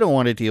 They don't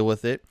want to deal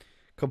with it.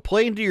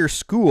 Complain to your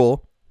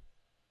school,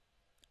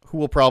 who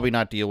will probably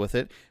not deal with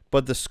it.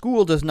 But the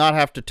school does not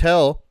have to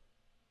tell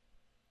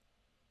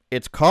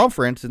its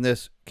conference, in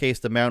this case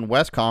the Mountain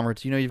West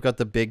Conference. You've got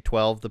the Big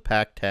 12, the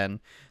Pac-10,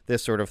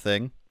 this sort of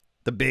thing.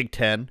 The Big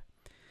 10.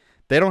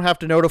 They don't have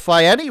to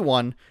notify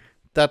anyone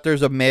that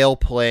there's a male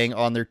playing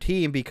on their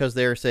team because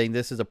they're saying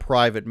this is a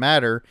private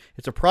matter.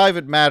 It's a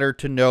private matter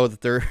to know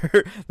that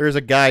there's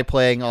a guy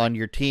playing on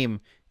your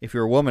team if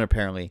you're a woman,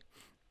 apparently.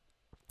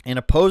 An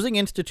opposing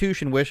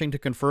institution wishing to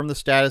confirm the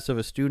status of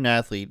a student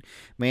athlete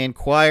may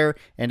inquire,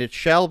 and it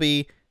shall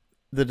be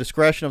the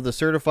discretion of the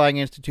certifying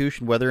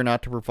institution whether or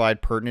not to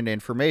provide pertinent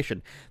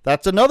information.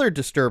 That's another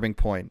disturbing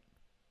point.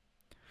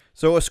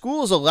 So a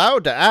school is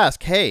allowed to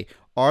ask, hey,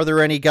 are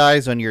there any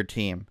guys on your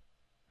team?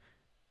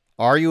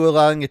 Are you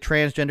allowing a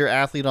transgender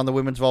athlete on the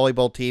women's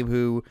volleyball team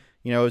who,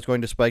 is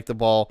going to spike the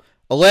ball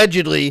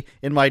allegedly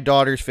in my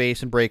daughter's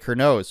face and break her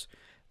nose?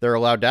 They're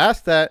allowed to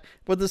ask that,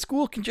 but the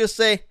school can just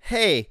say,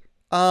 hey,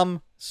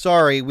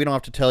 sorry, we don't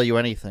have to tell you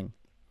anything.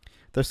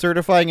 The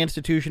certifying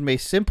institution may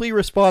simply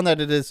respond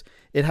that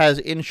it has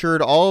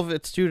ensured all of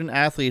its student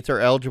athletes are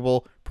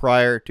eligible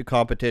prior to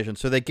competition.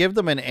 So they give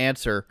them an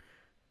answer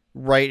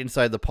right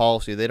inside the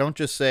policy. They don't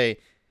just say,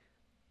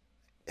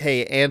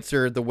 hey,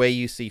 answer the way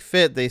you see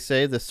fit. They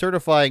say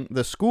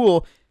the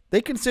school,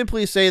 they can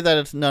simply say that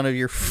it's none of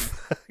your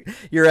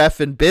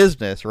effing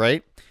business,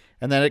 right?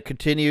 And then it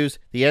continues,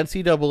 the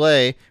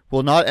NCAA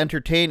will not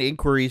entertain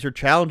inquiries or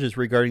challenges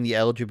regarding the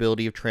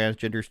eligibility of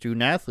transgender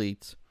student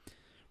athletes.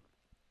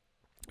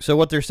 So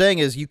what they're saying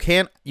is you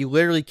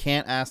literally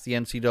can't ask the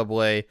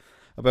NCAA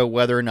about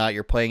whether or not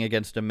you're playing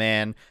against a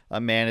man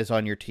is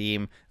on your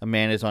team, a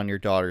man is on your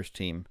daughter's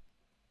team.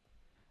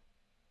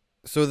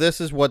 So this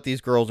is what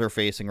these girls are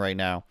facing right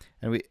now.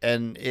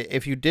 And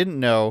if you didn't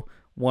know,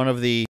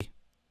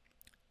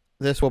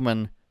 this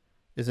woman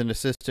is an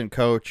assistant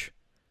coach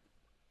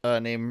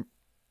named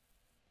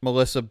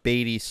Melissa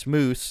Beatty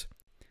Smoose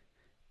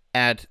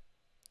at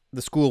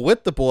the school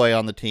with the boy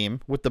on the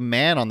team, with the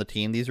man on the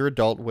team. These are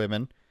adult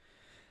women.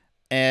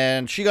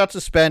 And she got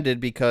suspended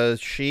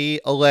because she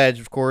alleged,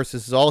 of course,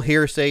 this is all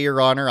hearsay,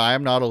 Your Honor, I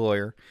am not a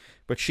lawyer,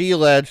 but she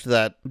alleged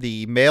that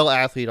the male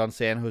athlete on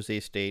San Jose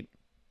State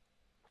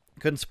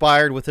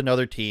conspired with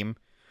another team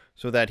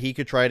so that he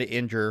could try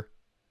to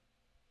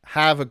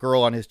have a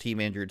girl on his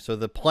team injured. So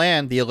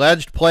the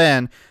alleged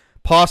plan,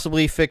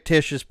 possibly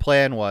fictitious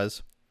plan,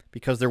 was,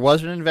 because there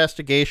was an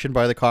investigation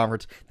by the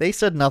conference, they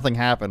said nothing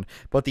happened,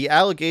 but the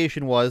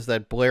allegation was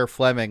that Blair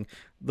Fleming,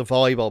 the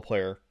volleyball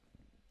player,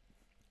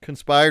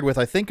 conspired with,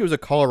 I think it was a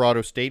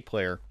Colorado State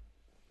player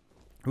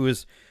who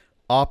was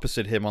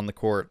opposite him on the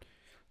court.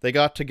 They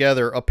got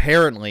together,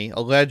 apparently,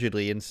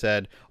 allegedly, and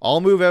said,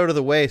 I'll move out of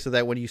the way so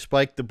that when you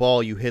spike the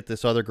ball, you hit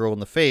this other girl in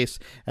the face.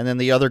 And then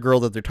the other girl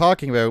that they're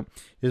talking about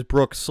is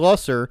Brooke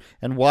Slusser.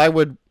 And why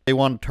would they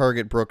want to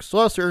target Brooke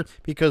Slusser?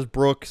 Because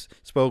Brooks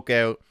spoke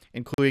out,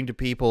 including to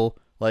people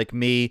like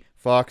me,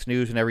 Fox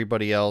News, and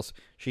everybody else.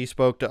 She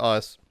spoke to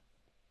us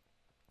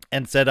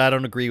and said, I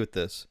don't agree with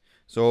this.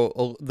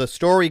 So the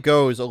story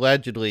goes,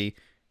 allegedly,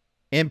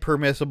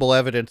 impermissible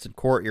evidence in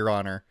court, Your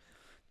Honor,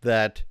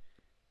 that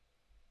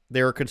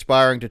they were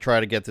conspiring to try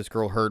to get this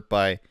girl hurt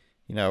by,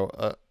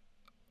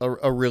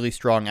 a really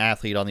strong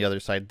athlete on the other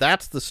side.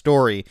 That's the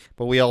story.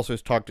 But we also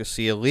talked to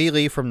Sia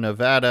Lely from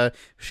Nevada.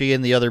 She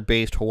and the other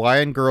based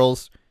Hawaiian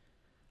girls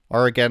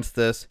are against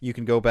this. You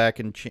can go back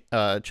and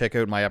check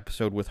out my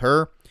episode with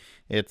her.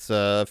 It's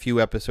a few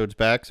episodes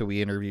back, so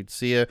we interviewed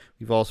Sia.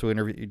 We've also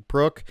interviewed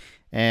Brooke,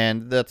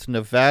 and that's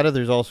Nevada.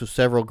 There's also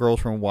several girls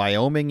from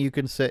Wyoming you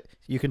can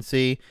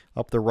see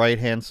up the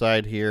right-hand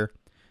side here.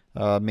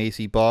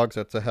 Macy Boggs,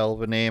 that's a hell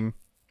of a name.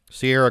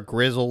 Sierra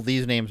Grizzle,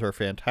 these names are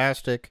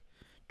fantastic.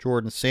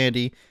 Jordan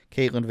Sandy,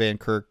 Caitlin Van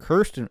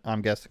Kirsten,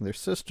 I'm guessing they're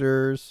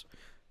sisters.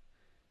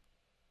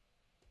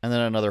 And then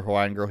another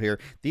Hawaiian girl here.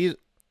 These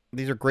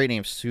are great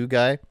names.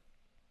 Sugai.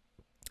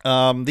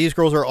 These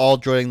girls are all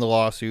joining the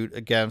lawsuit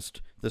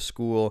against the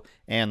school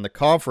and the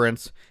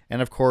conference.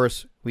 And of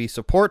course, we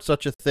support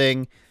such a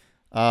thing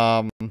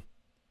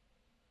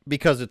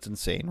because it's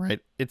insane, right?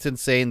 It's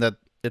insane that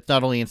it's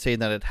not only insane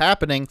that it's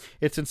happening,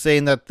 it's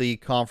insane that the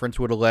conference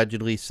would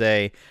allegedly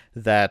say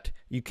that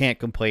you can't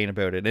complain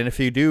about it. And if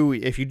you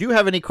do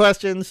have any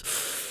questions,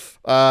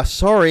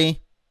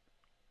 sorry,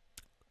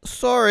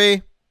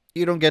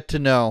 you don't get to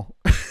know.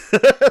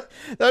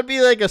 That'd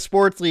be like a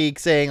sports league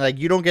saying, like,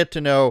 you don't get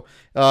to know.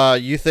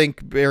 You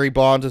think Barry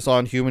Bonds is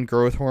on human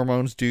growth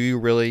hormones? Do you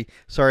really?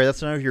 Sorry,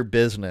 that's none of your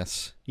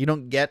business. You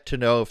don't get to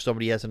know if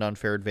somebody has an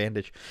unfair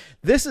advantage.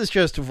 This is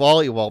just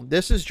volleyball.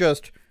 This is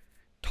just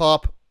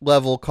top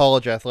level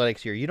college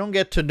athletics here. You don't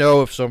get to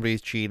know if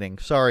somebody's cheating.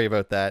 Sorry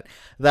about that.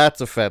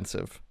 That's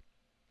offensive.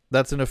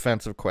 That's an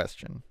offensive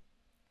question.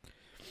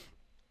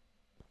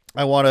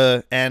 I want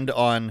to end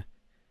on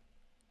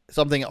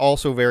something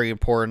also very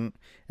important,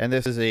 and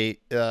this is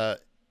a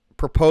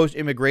proposed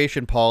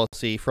immigration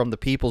policy from the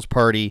People's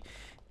Party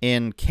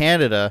in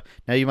Canada.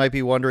 Now, you might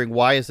be wondering,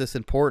 why is this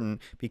important?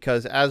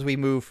 Because as we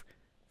move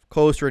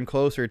closer and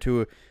closer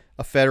to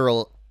a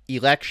federal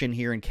election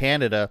here in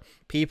Canada,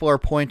 people are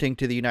pointing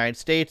to the United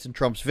States and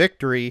Trump's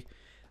victory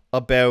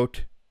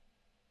about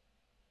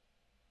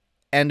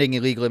ending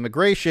illegal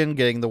immigration,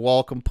 getting the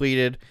wall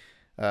completed,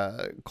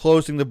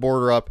 closing the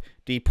border up,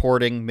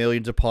 deporting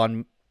millions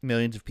upon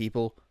millions of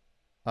people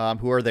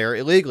who are there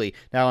illegally.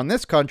 Now, in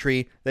this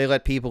country, they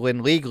let people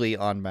in legally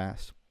en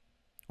masse.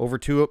 Over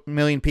 2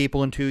 million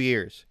people in 2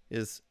 years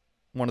is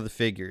one of the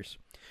figures.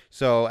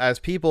 So as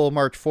people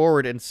march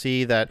forward and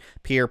see that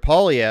Pierre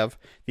Poilievre,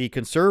 the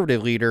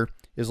conservative leader,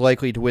 is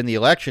likely to win the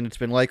election, it's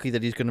been likely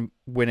that he's going to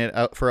win it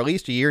for at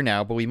least a year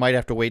now, but we might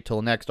have to wait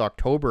till next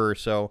October or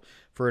so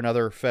for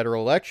another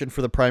federal election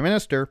for the prime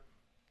minister.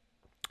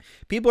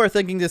 People are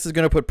thinking this is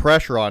going to put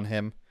pressure on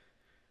him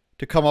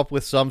to come up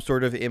with some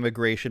sort of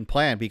immigration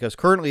plan, because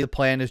currently the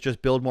plan is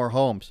just build more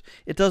homes.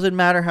 It doesn't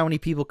matter how many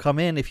people come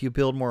in if you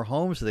build more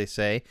homes, they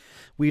say.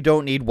 We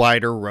don't need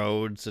wider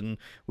roads, and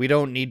we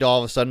don't need to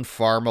all of a sudden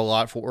farm a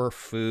lot for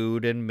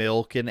food and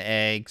milk and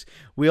eggs.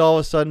 We all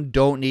of a sudden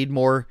don't need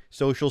more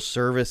social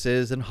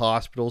services and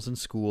hospitals and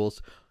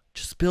schools.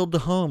 Just build the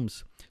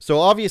homes. So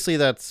obviously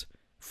that's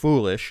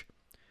foolish,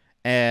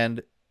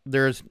 and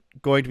there's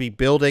going to be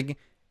building,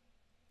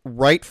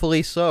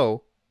 rightfully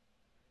so,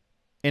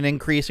 an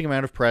increasing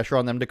amount of pressure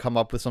on them to come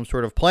up with some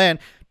sort of plan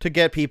to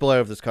get people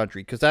out of this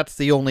country, because that's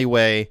the only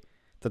way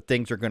that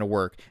things are going to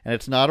work. And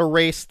it's not a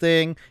race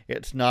thing.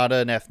 It's not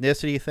an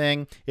ethnicity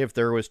thing. If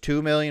there was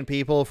 2 million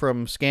people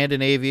from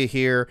Scandinavia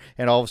here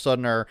and all of a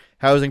sudden our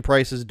housing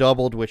prices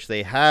doubled, which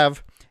they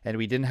have, and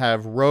we didn't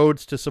have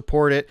roads to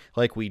support it,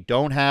 like we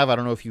don't have. I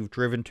don't know if you've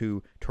driven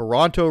to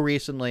Toronto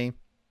recently.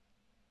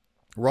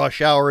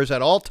 Rush hours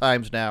at all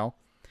times now.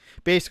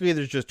 Basically,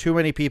 there's just too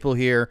many people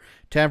here.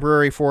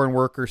 Temporary foreign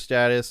worker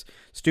status,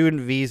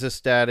 student visa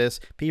status,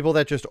 people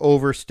that just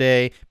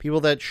overstay, people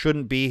that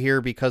shouldn't be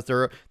here because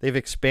they've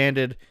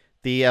expanded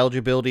the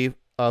eligibility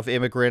of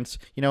immigrants.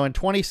 You know, in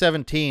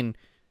 2017,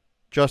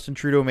 Justin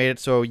Trudeau made it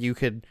so you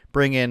could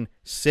bring in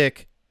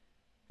sick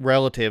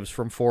relatives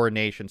from foreign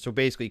nations. So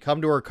basically,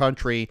 come to our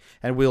country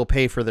and we'll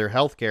pay for their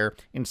health care.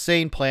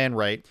 Insane plan,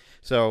 right?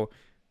 So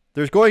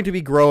there's going to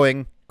be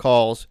growing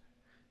calls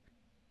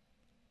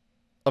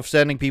of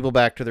sending people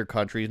back to their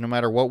countries, no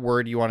matter what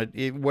word you want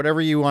to, whatever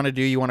you want to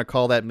do, you want to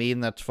call that mean,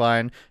 that's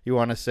fine. You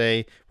want to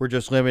say we're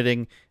just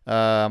limiting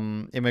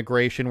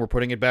immigration, we're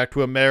putting it back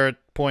to a merit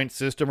point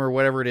system or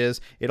whatever it is.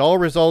 It all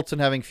results in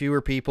having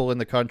fewer people in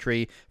the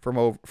country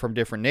from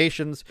different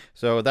nations.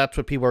 So that's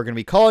what people are going to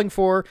be calling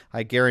for,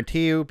 I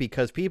guarantee you,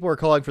 because people are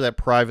calling for that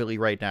privately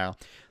right now.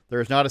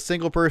 There's not a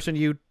single person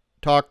you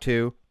talk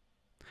to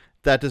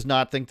that does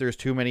not think there's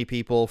too many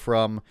people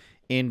from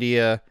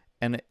India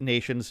and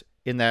nations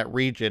in that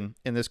region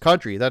in this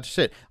country. That's just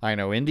it. I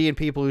know Indian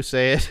people who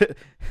say it,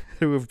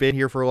 who have been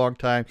here for a long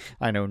time.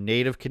 I know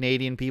Native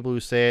Canadian people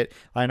who say it.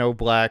 I know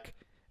black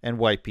and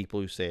white people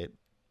who say it.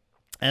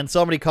 And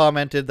somebody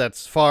commented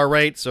that's far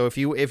right. So if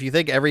you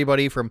think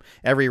everybody from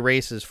every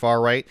race is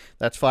far right,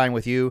 that's fine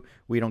with you.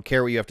 We don't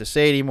care what you have to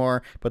say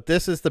anymore. But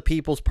this is the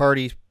People's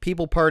Party.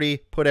 People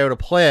Party put out a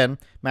plan,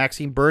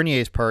 Maxime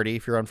Bernier's party,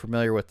 if you're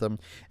unfamiliar with them.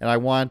 And I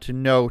want to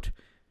note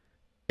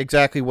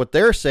exactly what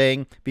they're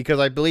saying, because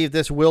I believe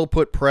this will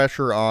put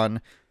pressure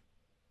on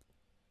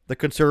the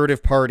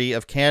Conservative Party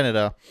of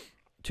Canada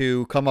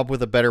to come up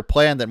with a better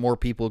plan that more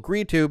people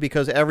agree to,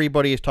 because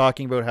everybody is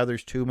talking about how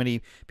there's too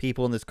many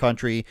people in this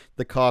country,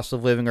 the costs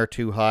of living are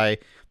too high,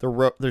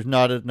 there's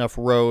not enough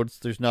roads,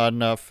 there's not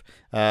enough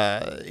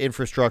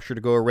infrastructure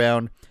to go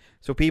around.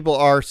 So people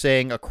are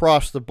saying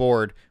across the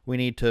board we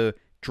need to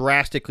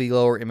drastically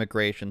lower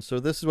immigration. So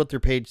this is what their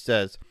page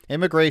says.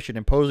 Immigration,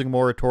 imposing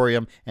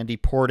moratorium and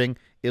deporting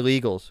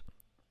illegals.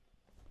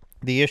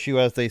 The issue,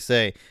 as they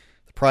say,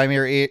 the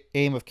primary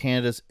aim of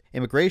Canada's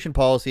immigration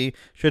policy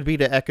should be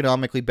to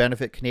economically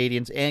benefit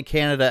Canadians and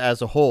Canada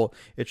as a whole.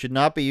 It should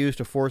not be used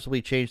to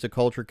forcibly change the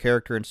culture,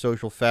 character, and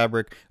social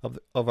fabric of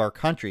our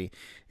country.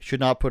 It should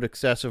not put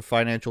excessive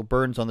financial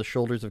burdens on the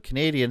shoulders of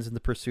Canadians in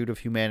the pursuit of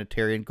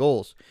humanitarian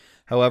goals.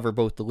 However,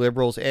 both the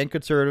Liberals and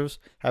Conservatives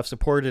have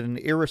supported an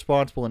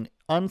irresponsible and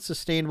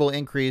unsustainable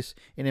increase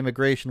in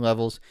immigration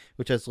levels,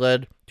 which has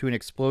led to an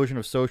explosion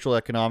of social,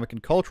 economic,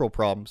 and cultural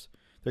problems.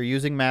 They're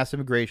using mass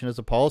immigration as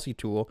a policy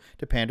tool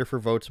to pander for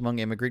votes among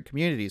immigrant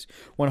communities.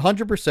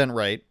 100%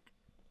 right.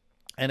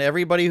 And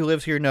everybody who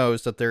lives here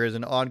knows that there is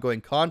an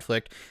ongoing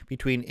conflict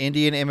between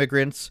Indian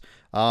immigrants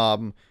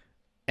and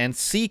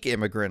Sikh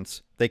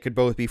immigrants. They could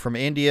both be from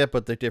India,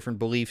 but they're different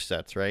belief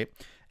sets, right?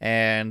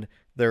 And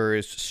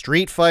there's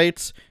street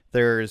fights.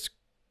 There's,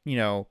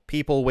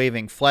 people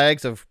waving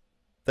flags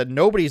that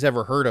nobody's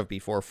ever heard of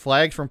before.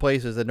 Flags from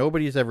places that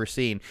nobody's ever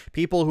seen.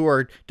 People who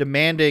are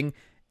demanding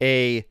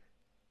a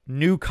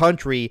new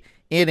country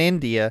in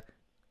India,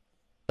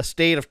 a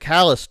state of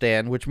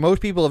Khalistan, which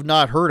most people have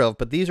not heard of,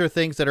 but these are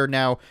things that are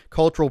now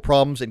cultural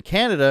problems in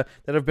Canada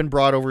that have been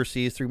brought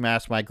overseas through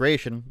mass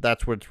migration.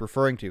 That's what it's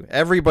referring to.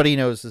 Everybody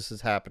knows this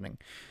is happening.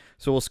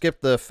 So we'll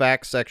skip the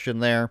facts section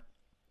there.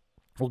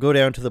 We'll go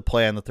down to the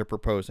plan that they're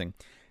proposing.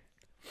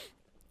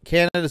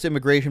 Canada's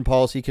immigration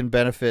policy can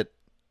benefit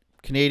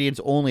Canadians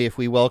only if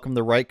we welcome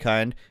the right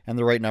kind and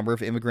the right number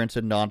of immigrants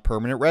and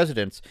non-permanent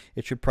residents.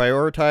 It should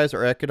prioritize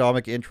our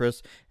economic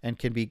interests and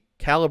can be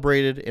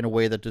calibrated in a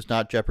way that does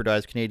not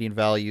jeopardize Canadian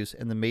values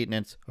and the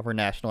maintenance of our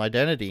national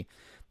identity.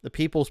 The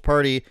People's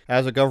Party,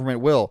 as a government,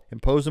 will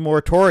impose a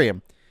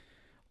moratorium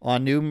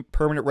on new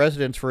permanent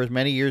residents for as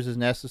many years as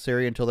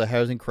necessary until the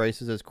housing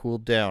crisis has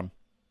cooled down.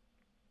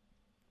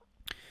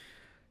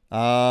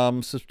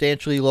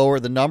 Substantially lower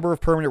the number of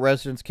permanent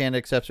residents Canada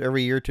accepts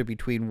every year to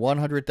between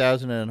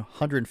 100,000 and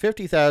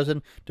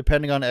 150,000,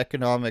 depending on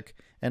economic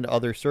and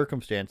other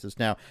circumstances.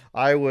 Now,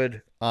 I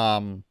would,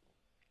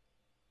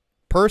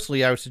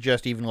 personally, I would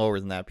suggest even lower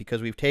than that,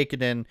 because we've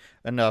taken in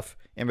enough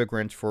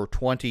immigrants for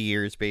 20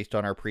 years based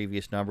on our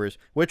previous numbers,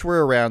 which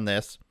were around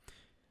this.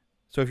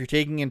 So if you're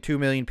taking in 2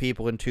 million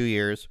people in 2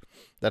 years,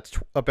 that's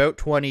about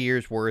 20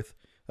 years worth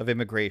of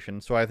immigration.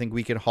 So I think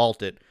we can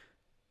halt it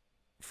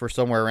for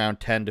somewhere around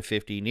 10 to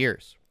 15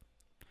 years.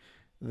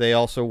 They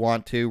also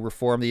want to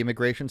reform the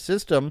immigration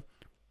system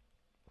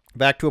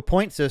back to a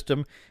point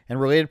system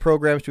and related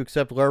programs to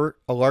accept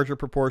a larger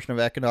proportion of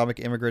economic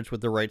immigrants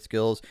with the right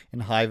skills in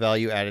high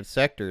value added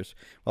sectors,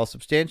 while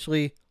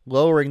substantially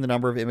lowering the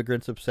number of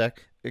immigrants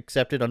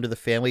accepted under the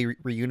family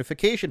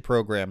reunification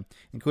program,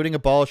 including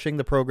abolishing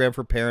the program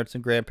for parents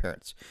and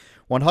grandparents.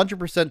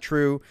 100%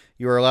 true.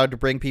 You are allowed to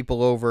bring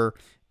people over,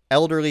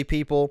 elderly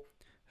people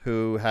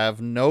who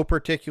have no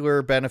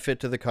particular benefit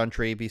to the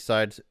country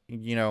besides,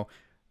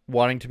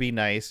 wanting to be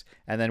nice,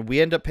 and then we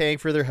end up paying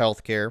for their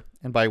health care.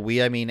 And by we,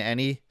 I mean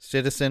any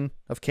citizen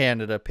of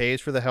Canada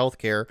pays for the health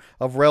care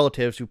of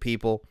relatives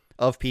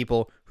of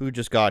people who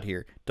just got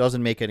here.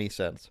 Doesn't make any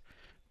sense.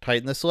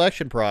 Tighten the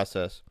selection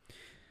process.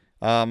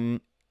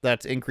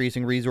 That's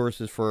increasing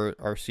resources for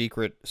our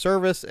Secret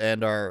Service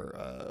and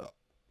our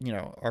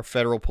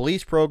federal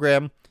police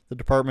program, the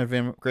Department of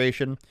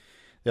Immigration.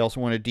 They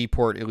also want to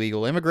deport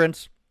illegal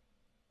immigrants,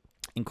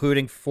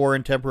 including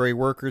foreign temporary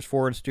workers,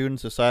 foreign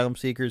students, asylum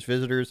seekers,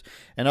 visitors,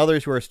 and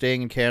others who are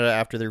staying in Canada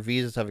after their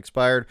visas have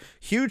expired.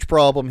 Huge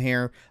problem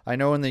here. I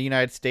know in the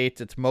United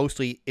States it's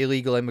mostly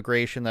illegal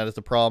immigration that is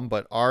the problem,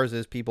 but ours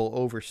is people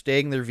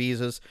overstaying their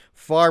visas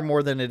far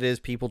more than it is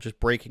people just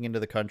breaking into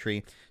the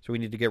country. So we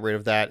need to get rid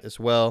of that as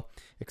well.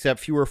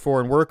 Accept fewer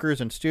foreign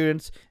workers and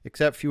students.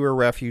 Accept fewer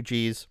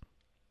refugees.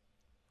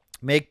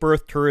 Make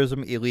birth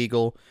tourism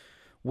illegal.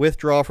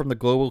 Withdraw from the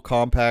Global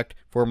Compact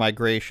for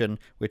Migration,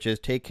 which is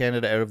take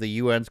Canada out of the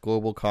UN's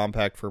Global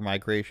Compact for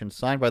Migration,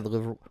 signed by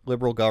the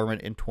Liberal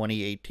government in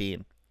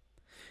 2018.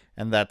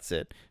 And that's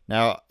it.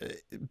 Now,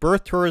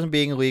 birth tourism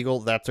being illegal,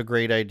 that's a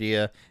great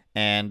idea.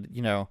 And,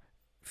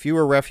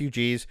 fewer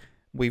refugees.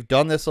 We've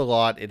done this a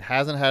lot. It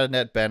hasn't had a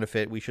net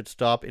benefit. We should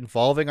stop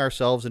involving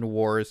ourselves in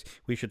wars.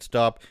 We should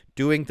stop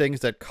doing things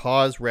that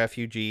cause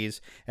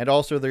refugees. And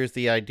also there's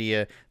the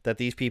idea that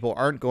these people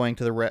aren't going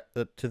to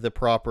the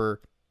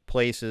proper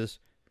places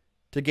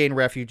to gain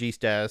refugee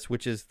status,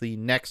 which is the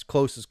next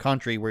closest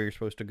country where you're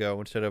supposed to go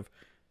instead of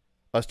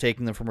us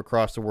taking them from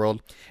across the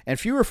world. And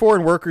fewer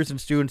foreign workers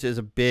and students is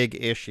a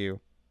big issue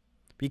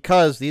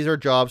because these are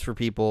jobs for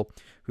people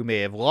who may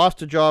have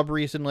lost a job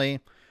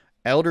recently,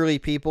 elderly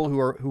people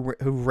who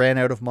ran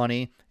out of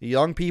money,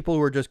 young people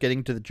who are just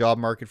getting to the job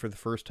market for the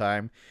first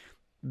time.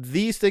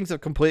 These things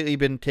have completely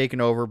been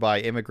taken over by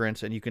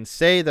immigrants, and you can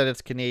say that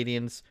it's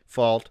Canadians'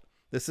 fault.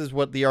 This is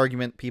what the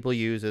argument people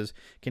use is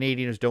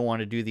Canadians don't want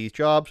to do these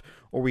jobs,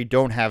 or we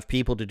don't have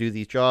people to do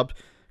these jobs.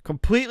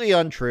 Completely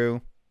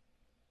untrue.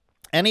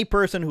 Any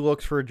person who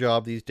looks for a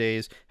job these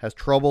days has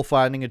trouble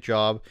finding a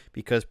job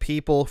because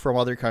people from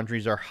other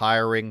countries are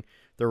hiring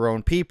their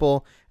own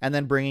people and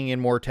then bringing in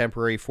more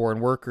temporary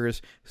foreign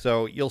workers.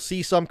 So you'll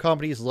see some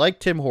companies like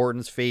Tim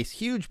Hortons face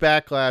huge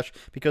backlash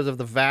because of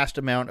the vast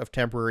amount of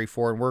temporary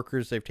foreign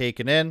workers they've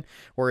taken in,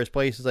 whereas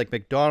places like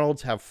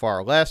McDonald's have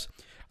far less.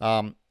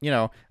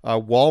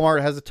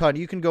 Walmart has a ton.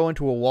 You can go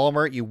into a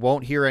Walmart, you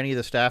won't hear any of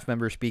the staff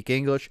members speak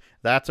English.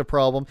 That's a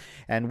problem.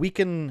 And we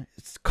can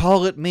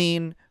call it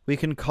mean. We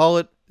can call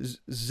it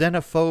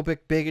xenophobic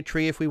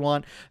bigotry if we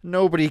want.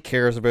 Nobody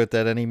cares about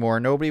that anymore.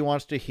 Nobody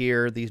wants to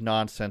hear these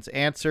nonsense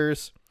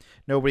answers.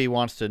 Nobody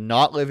wants to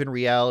not live in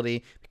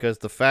reality, because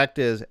the fact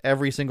is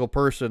every single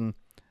person,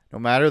 no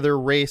matter their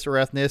race or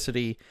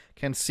ethnicity,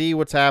 can see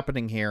what's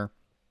happening here.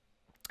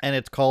 And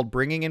it's called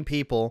bringing in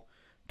people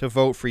to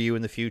vote for you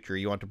in the future.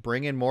 You want to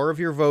bring in more of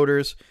your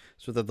voters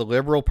so that the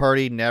Liberal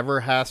Party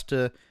never has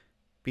to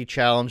be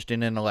challenged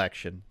in an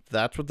election.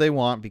 That's what they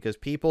want, because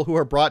people who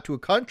are brought to a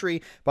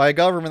country by a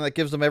government that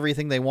gives them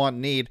everything they want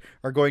and need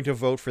are going to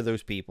vote for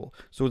those people.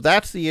 So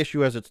that's the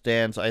issue as it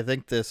stands. I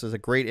think this is a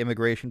great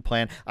immigration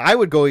plan. I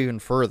would go even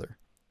further.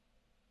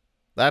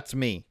 That's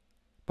me.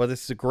 But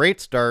this is a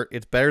great start.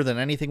 It's better than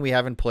anything we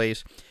have in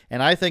place.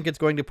 And I think it's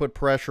going to put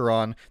pressure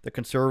on the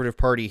Conservative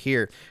Party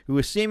here, who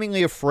is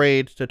seemingly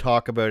afraid to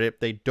talk about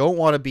it. They don't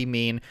want to be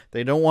mean.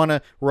 They don't want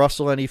to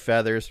rustle any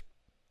feathers.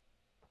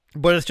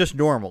 But it's just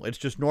normal. It's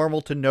just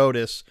normal to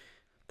notice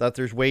that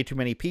there's way too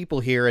many people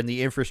here and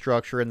the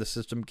infrastructure and the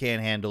system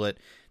can't handle it.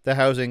 The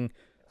housing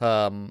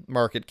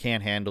market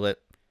can't handle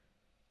it.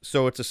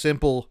 So it's a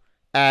simple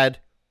add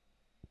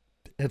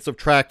and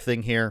subtract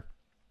thing here.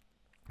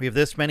 We have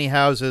this many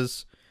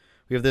houses.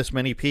 We have this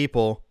many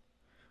people.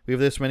 We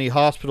have this many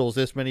hospitals,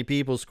 this many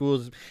people,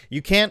 schools.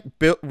 You can't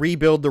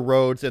rebuild the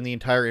roads and the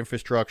entire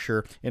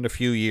infrastructure in a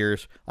few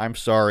years. I'm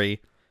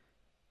sorry.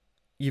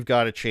 You've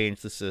got to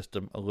change the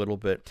system a little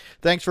bit.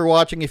 Thanks for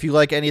watching. If you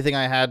like anything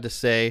I had to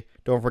say,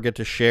 don't forget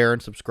to share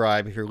and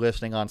subscribe. If you're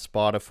listening on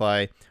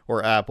Spotify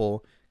or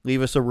Apple,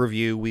 leave us a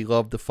review. We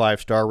love the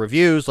 5-star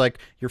reviews, like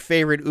your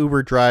favorite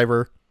Uber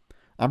driver.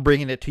 I'm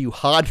bringing it to you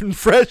hot and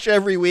fresh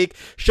every week.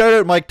 Shout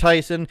out Mike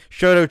Tyson.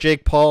 Shout out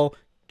Jake Paul.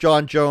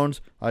 John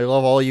Jones. I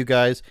love all you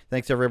guys.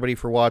 Thanks everybody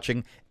for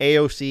watching.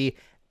 AOC,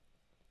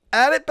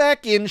 add it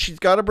back in. She's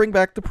got to bring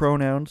back the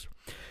pronouns.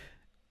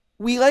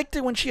 We liked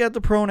it when she had the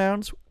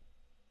pronouns.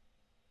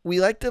 We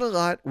liked it a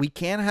lot. We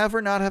can't have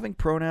her not having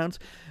pronouns.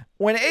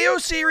 When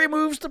AOC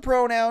removes the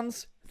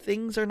pronouns,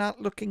 things are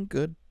not looking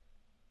good.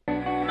 Turn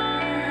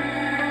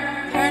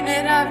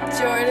it up,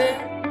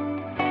 Jordan.